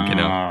I'm thinking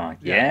of.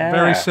 Yeah,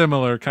 very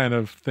similar kind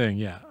of thing.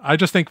 Yeah, I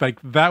just think like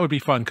that would be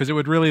fun because it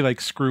would really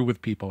like screw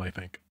with people, I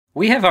think.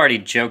 We have already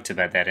joked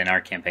about that in our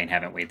campaign,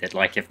 haven't we? That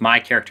like if my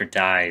character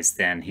dies,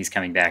 then he's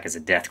coming back as a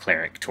death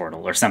cleric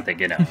turtle or something,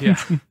 Yeah.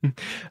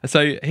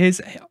 So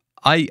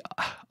I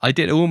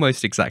did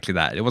almost exactly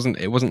that. It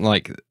wasn't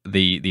like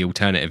the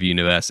alternative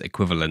universe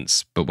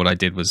equivalents, but what I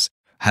did was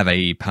have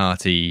a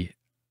party,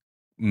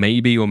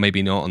 maybe or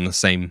maybe not, on the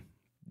same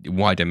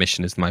wider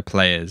mission as my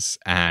players,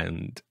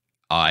 and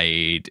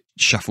I'd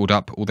shuffled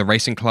up all the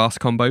racing class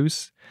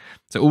combos.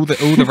 So all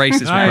the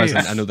races were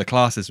present and all the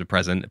classes were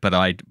present, but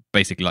I'd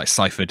basically like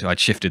I'd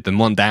shifted them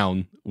one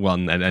down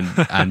one,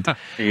 and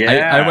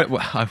yeah. I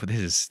went.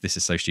 This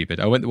is so stupid.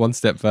 I went one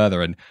step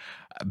further, and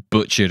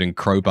butchered and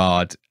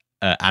crowbarred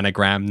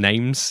anagram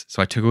names.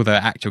 So I took all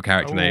the actual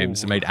character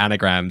names and made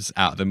anagrams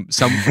out of them.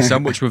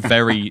 Some which were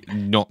very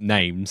not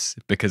names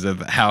because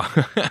of how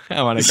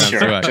anagrams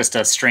work. Just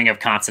a string of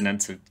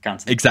consonants.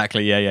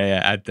 Exactly.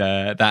 Yeah. And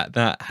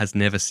that has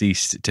never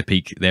ceased to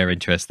pique their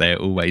interest. They're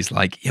always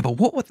like, yeah, but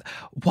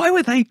why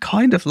were they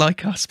kind of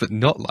like us but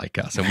not like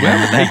us? And where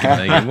were they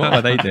going? And what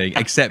were they doing?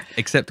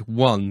 Except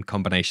one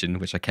combination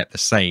which I kept the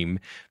same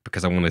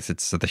because I wanted to.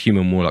 So the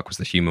human warlock was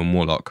the human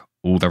warlock.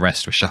 All the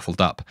rest were shuffled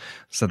up.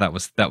 So that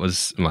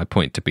was my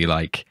point, to be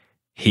like,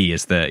 he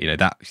is the,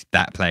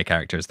 that player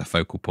character is the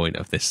focal point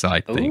of this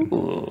side thing.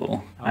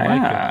 Ooh, I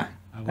like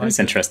it. That's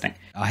interesting.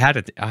 I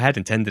had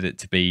intended it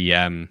to be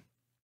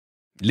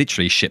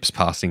literally ships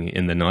passing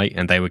in the night,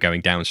 and they were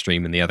going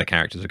downstream and the other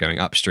characters were going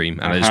upstream.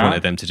 And I just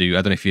wanted them to do,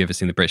 I don't know if you've ever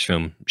seen the British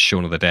film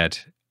Shaun of the Dead,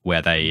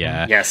 where they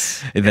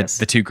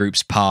the two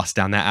groups pass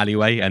down that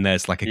alleyway and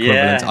there's like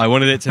equivalent. I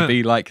wanted it to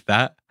be like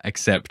that,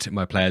 except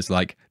my players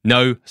like,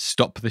 no,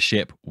 stop the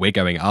ship, we're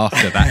going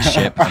after that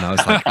ship. And I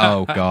was like,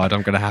 oh god,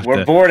 I'm gonna have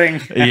we're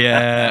boarding.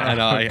 Yeah.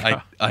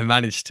 And I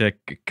managed to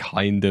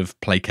kind of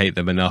placate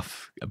them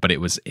enough, but it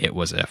was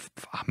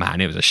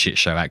a shit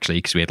show actually,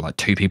 because we had like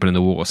 2 people in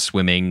the water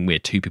swimming, we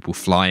had 2 people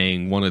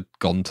flying, one had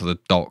gone to the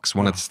docks,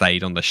 one had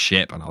stayed on the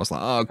ship, and I was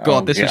like, oh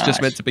god, this was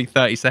just meant to be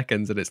 30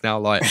 seconds and it's now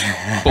like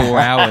 4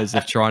 hours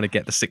of trying to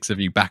get the 6 of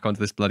you back onto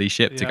this bloody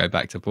ship to go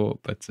back to port.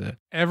 But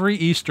every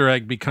Easter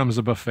egg becomes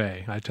a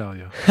buffet, I tell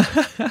you.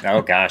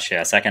 Oh gosh,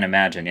 yes, I can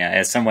imagine. Yeah,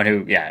 as someone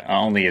who,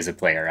 only as a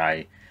player,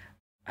 I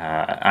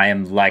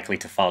am likely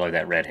to follow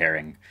that red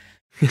herring.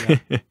 Yeah.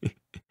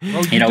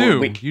 Oh, you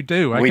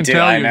do. I can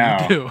tell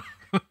you do.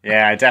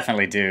 Yeah, I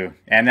definitely do.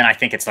 And then I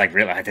think it's like,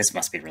 really, this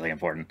must be really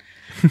important.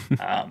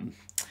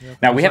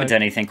 Now, we haven't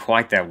done anything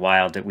quite that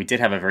wild. We did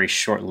have a very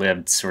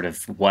short-lived sort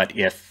of what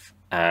if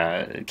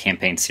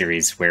campaign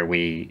series where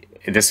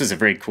this was a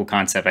very cool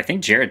concept. I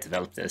think Jarrod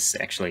developed this,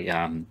 actually,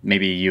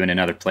 maybe you and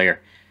another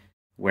player,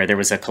 where there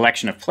was a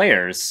collection of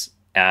players,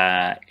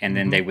 and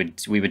then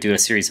we would do a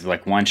series of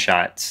like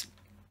one-shots,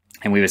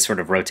 and we would sort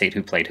of rotate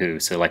who played who.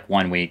 So like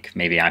one week,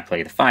 maybe I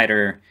play the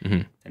fighter.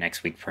 The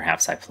next week,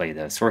 perhaps I play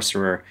the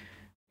sorcerer,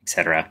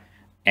 etc.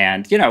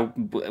 And,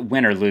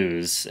 win or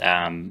lose,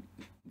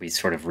 we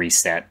sort of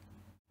reset,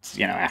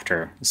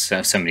 after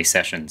so many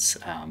sessions.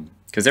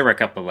 Because there were a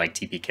couple of like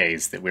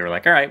TPKs that we were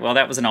like, all right, well,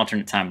 that was an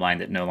alternate timeline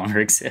that no longer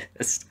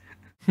exists.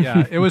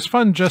 Yeah, it was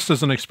fun just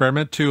as an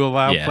experiment to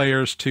allow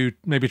players to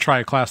maybe try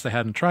a class they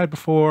hadn't tried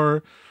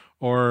before,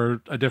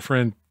 or a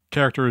different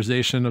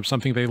characterization of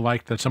something they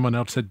liked that someone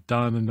else had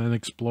done, and then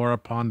explore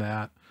upon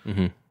that.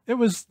 It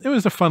was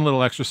a fun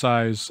little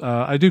exercise.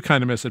 I do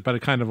kind of miss it, but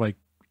it kind of like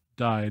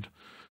died.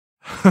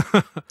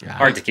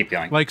 Hard to keep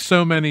going, like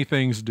so many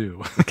things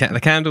do. The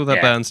candle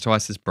that burns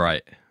twice as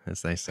bright,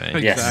 as they say.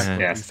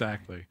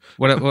 Exactly.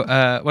 What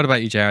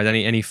about you, Jarrod?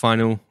 Any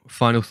final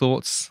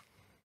thoughts?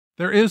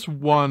 There is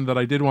one that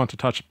I did want to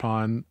touch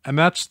upon, and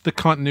that's the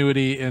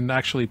continuity in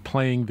actually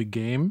playing the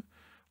game,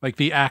 like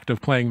the act of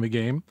playing the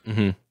game.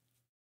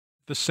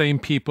 The same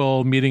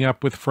people meeting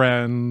up with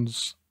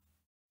friends.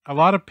 A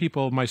lot of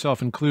people,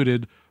 myself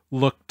included,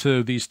 look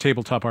to these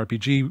tabletop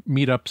RPG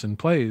meetups and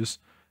plays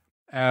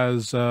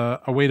as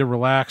a way to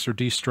relax or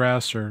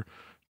de-stress or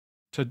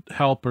to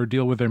help or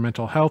deal with their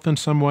mental health in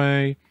some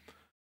way.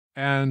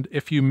 And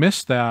if you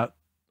miss that,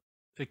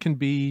 it can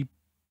be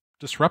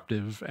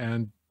disruptive,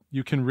 and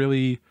you can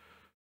really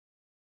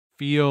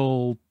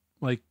feel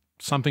like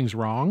something's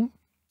wrong.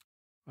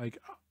 Like,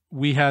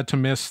 we had to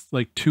miss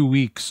like 2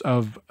 weeks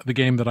of the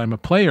game that I'm a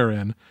player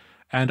in,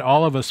 and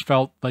all of us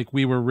felt like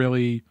we were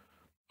really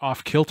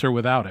off kilter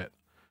without it.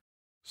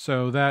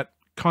 So that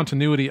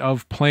continuity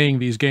of playing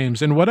these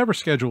games in whatever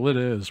schedule it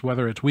is,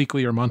 whether it's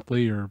weekly or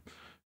monthly or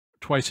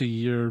twice a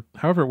year,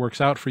 however it works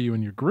out for you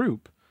and your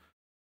group,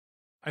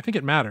 I think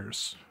it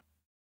matters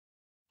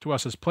to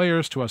us as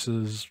players, to us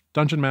as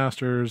dungeon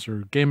masters or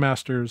game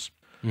masters.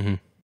 And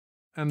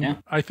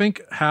I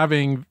think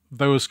having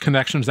those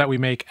connections that we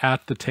make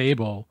at the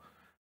table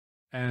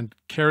and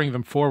carrying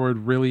them forward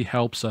really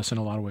helps us in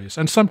a lot of ways.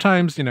 And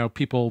sometimes,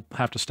 people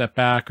have to step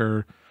back,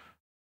 or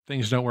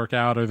things don't work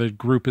out, or the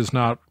group is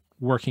not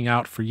working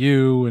out for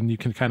you, and you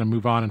can kind of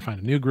move on and find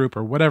a new group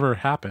or whatever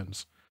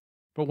happens.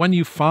 But when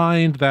you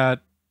find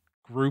that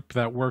group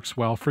that works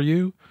well for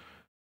you,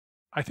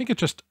 I think it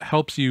just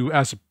helps you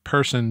as a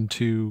person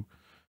to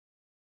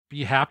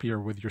be happier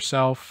with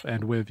yourself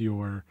and with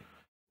your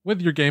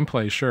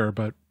gameplay, sure,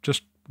 but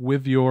just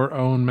with your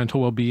own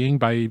mental well-being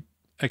by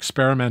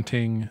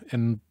experimenting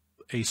in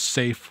a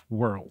safe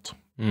world,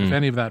 if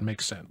any of that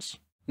makes sense.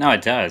 No,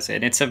 it does.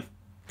 And it's a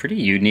pretty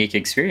unique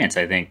experience,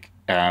 I think.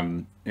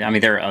 There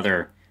are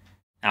other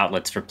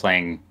outlets for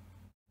playing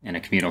in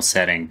a communal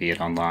setting, be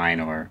it online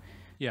or,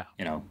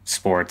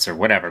 sports or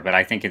whatever. But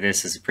I think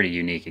this is a pretty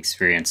unique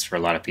experience for a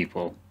lot of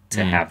people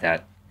to have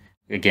that,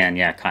 again,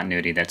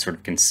 continuity, that sort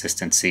of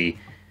consistency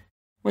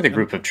with a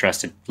group of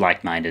trusted,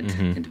 like-minded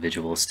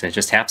individuals to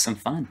just have some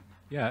fun.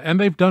 Yeah, and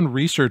they've done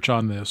research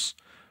on this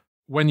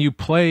when you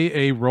play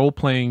a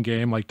role-playing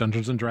game like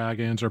Dungeons and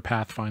Dragons or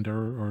Pathfinder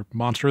or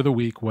Monster of the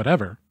Week,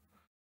 whatever,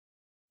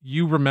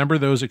 you remember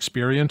those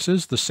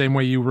experiences the same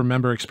way you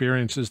remember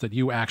experiences that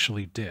you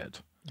actually did.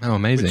 Oh,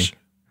 amazing.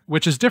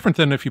 Which is different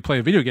than if you play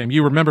a video game.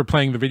 You remember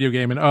playing the video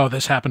game and, oh,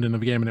 this happened in the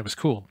game and it was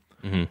cool.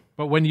 Mm-hmm.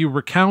 But when you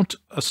recount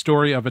a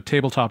story of a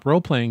tabletop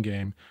role-playing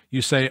game,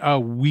 you say, oh,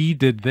 we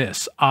did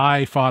this.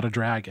 I fought a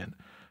dragon.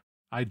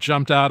 I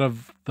jumped out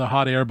of the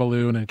hot air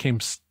balloon and came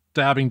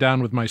stabbing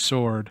down with my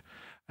sword,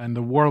 and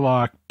the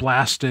warlock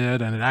blasted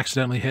and it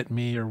accidentally hit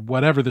me, or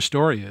whatever the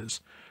story is.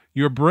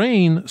 Your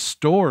brain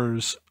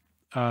stores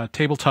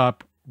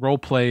tabletop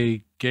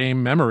role-play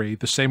game memory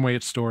the same way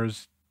it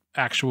stores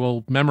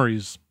actual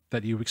memories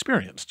that you've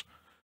experienced,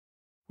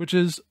 which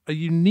is a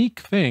unique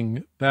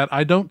thing that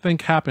I don't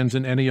think happens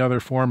in any other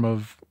form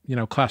of,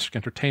 classic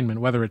entertainment,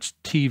 whether it's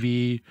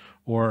TV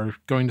or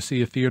going to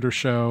see a theater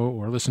show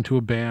or listen to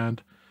a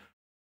band.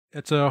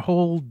 It's a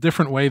whole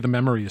different way the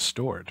memory is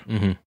stored.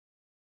 Mm-hmm.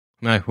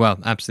 No, well,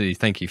 absolutely.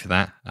 Thank you for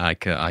that. I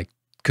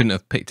couldn't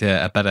have picked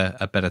a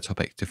better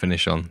topic to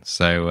finish on.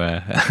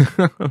 So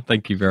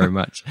thank you very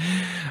much.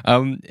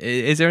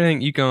 Is there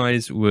anything you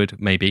guys would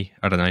maybe,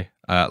 I don't know,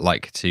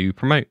 like to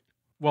promote?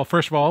 Well,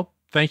 first of all,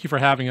 thank you for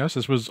having us.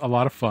 This was a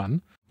lot of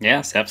fun.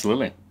 Yes,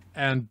 absolutely.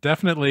 And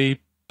definitely,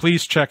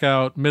 please check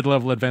out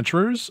Mid-Level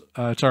Adventurers.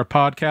 It's our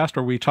podcast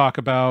where we talk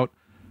about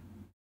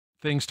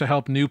things to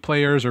help new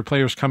players or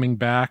players coming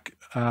back,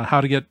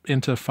 how to get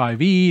into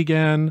 5e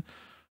again.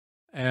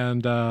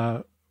 And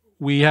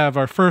we have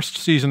our first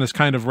season is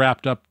kind of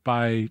wrapped up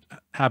by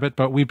habit,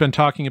 but we've been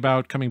talking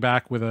about coming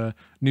back with a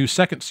new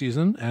second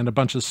season and a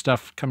bunch of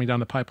stuff coming down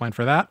the pipeline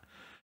for that.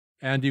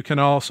 And you can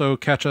also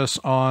catch us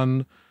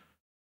on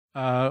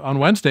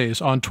Wednesdays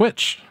on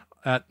Twitch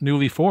at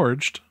Newly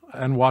Forged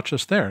and watch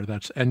us there.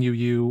 That's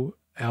NUULI.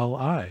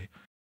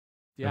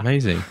 Yeah.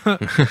 Amazing.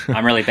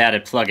 I'm really bad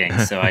at plugging,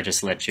 so I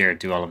just let Jarrod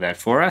do all of that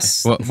for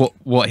us.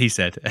 What he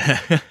said.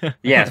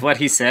 Yes, what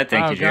he said.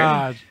 Thank you,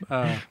 Jarrod.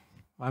 God.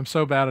 I'm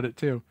so bad at it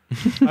too.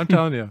 I'm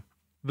telling you.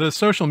 The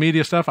social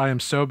media stuff I am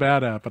so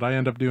bad at, but I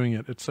end up doing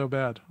it. It's so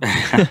bad.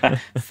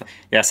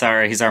 Yeah,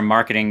 sorry. He's our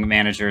marketing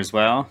manager as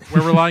well.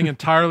 We're relying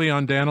entirely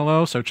on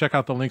Danilo, so check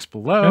out the links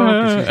below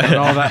because he's done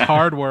all that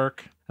hard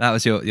work. That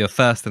was your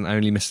first and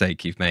only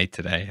mistake you've made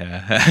today,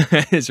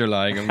 is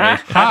relying on me.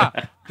 Ha!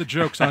 The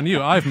joke's on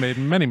you. I've made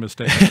many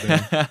mistakes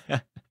today.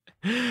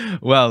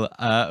 Well,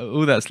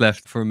 all that's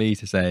left for me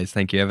to say is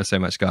thank you ever so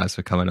much, guys,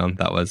 for coming on.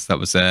 That was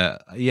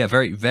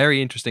very,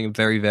 very interesting and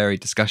very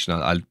varied discussion.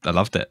 I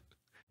loved it.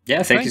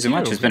 Yeah, thank you so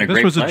much. It's been a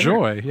great pleasure. This was a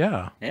joy,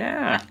 yeah.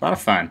 Yeah, a lot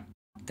of fun.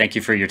 Thank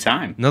you for your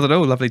time. Not at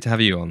all. Lovely to have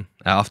you on.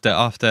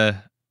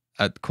 After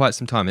quite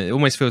some time. It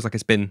almost feels like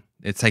it's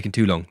taken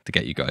too long to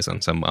get you guys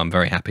on, so I'm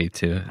very happy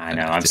to... I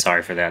know, I'm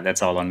sorry for that.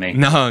 That's all on me.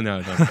 No.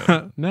 No.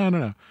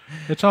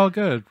 It's all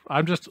good.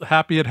 I'm just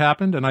happy it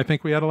happened, and I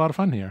think we had a lot of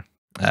fun here.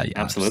 Yeah,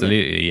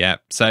 absolutely, yeah.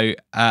 So,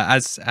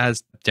 as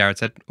Jarrod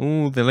said,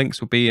 all the links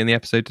will be in the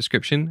episode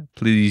description.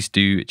 Please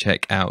do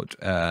check out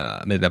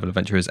Mid-Level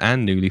Adventurers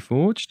and Newly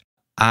Forged.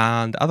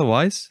 And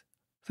otherwise,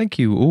 thank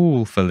you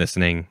all for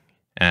listening,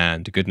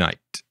 and good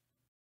night.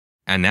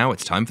 And now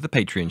it's time for the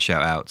Patreon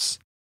shout-outs.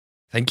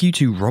 Thank you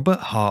to Robert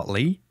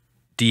Hartley,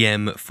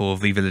 DM for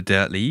Viva la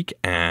Dirt League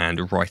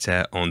and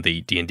writer on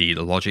the D&D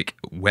Logic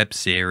web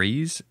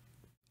series.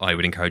 I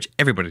would encourage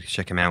everybody to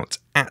check him out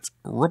at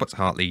Robert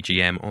Hartley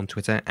GM on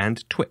Twitter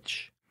and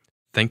Twitch.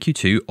 Thank you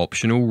to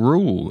Optional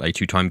Rule, a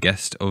two-time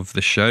guest of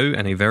the show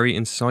and a very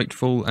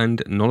insightful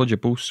and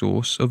knowledgeable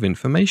source of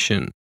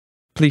information.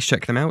 Please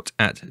check them out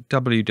at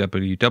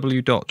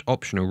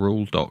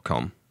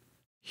www.optionalrule.com.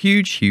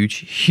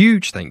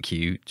 Huge thank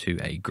you to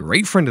a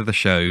great friend of the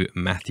show,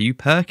 Matthew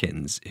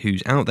Perkins,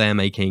 who's out there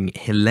making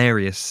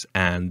hilarious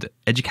and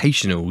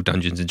educational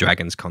Dungeons &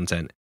 Dragons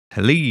content.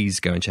 Please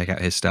go and check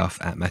out his stuff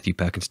at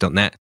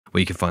matthewperkins.net, where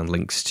you can find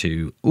links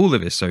to all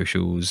of his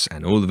socials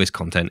and all of his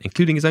content,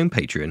 including his own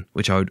Patreon,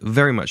 which I would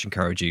very much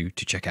encourage you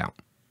to check out.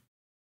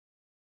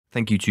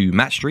 Thank you to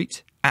Matt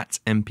Street at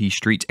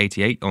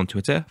mpstreet88 on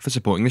Twitter for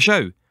supporting the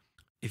show.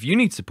 If you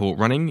need support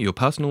running your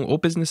personal or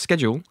business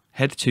schedule,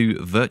 head to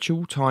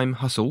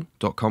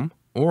virtualtimehustle.com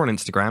or on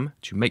Instagram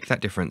to make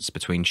that difference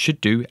between should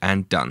do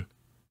and done.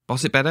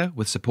 Boss it better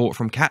with support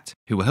from Kat,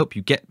 who will help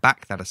you get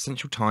back that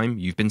essential time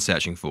you've been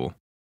searching for.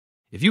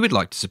 If you would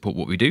like to support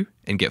what we do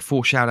and get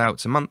 4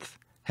 shout-outs a month,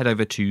 head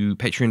over to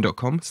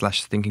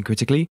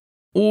patreon.com/thinkingcritically,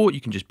 or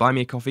you can just buy me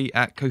a coffee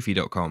at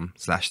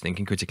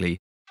ko-fi.com/thinkingcritically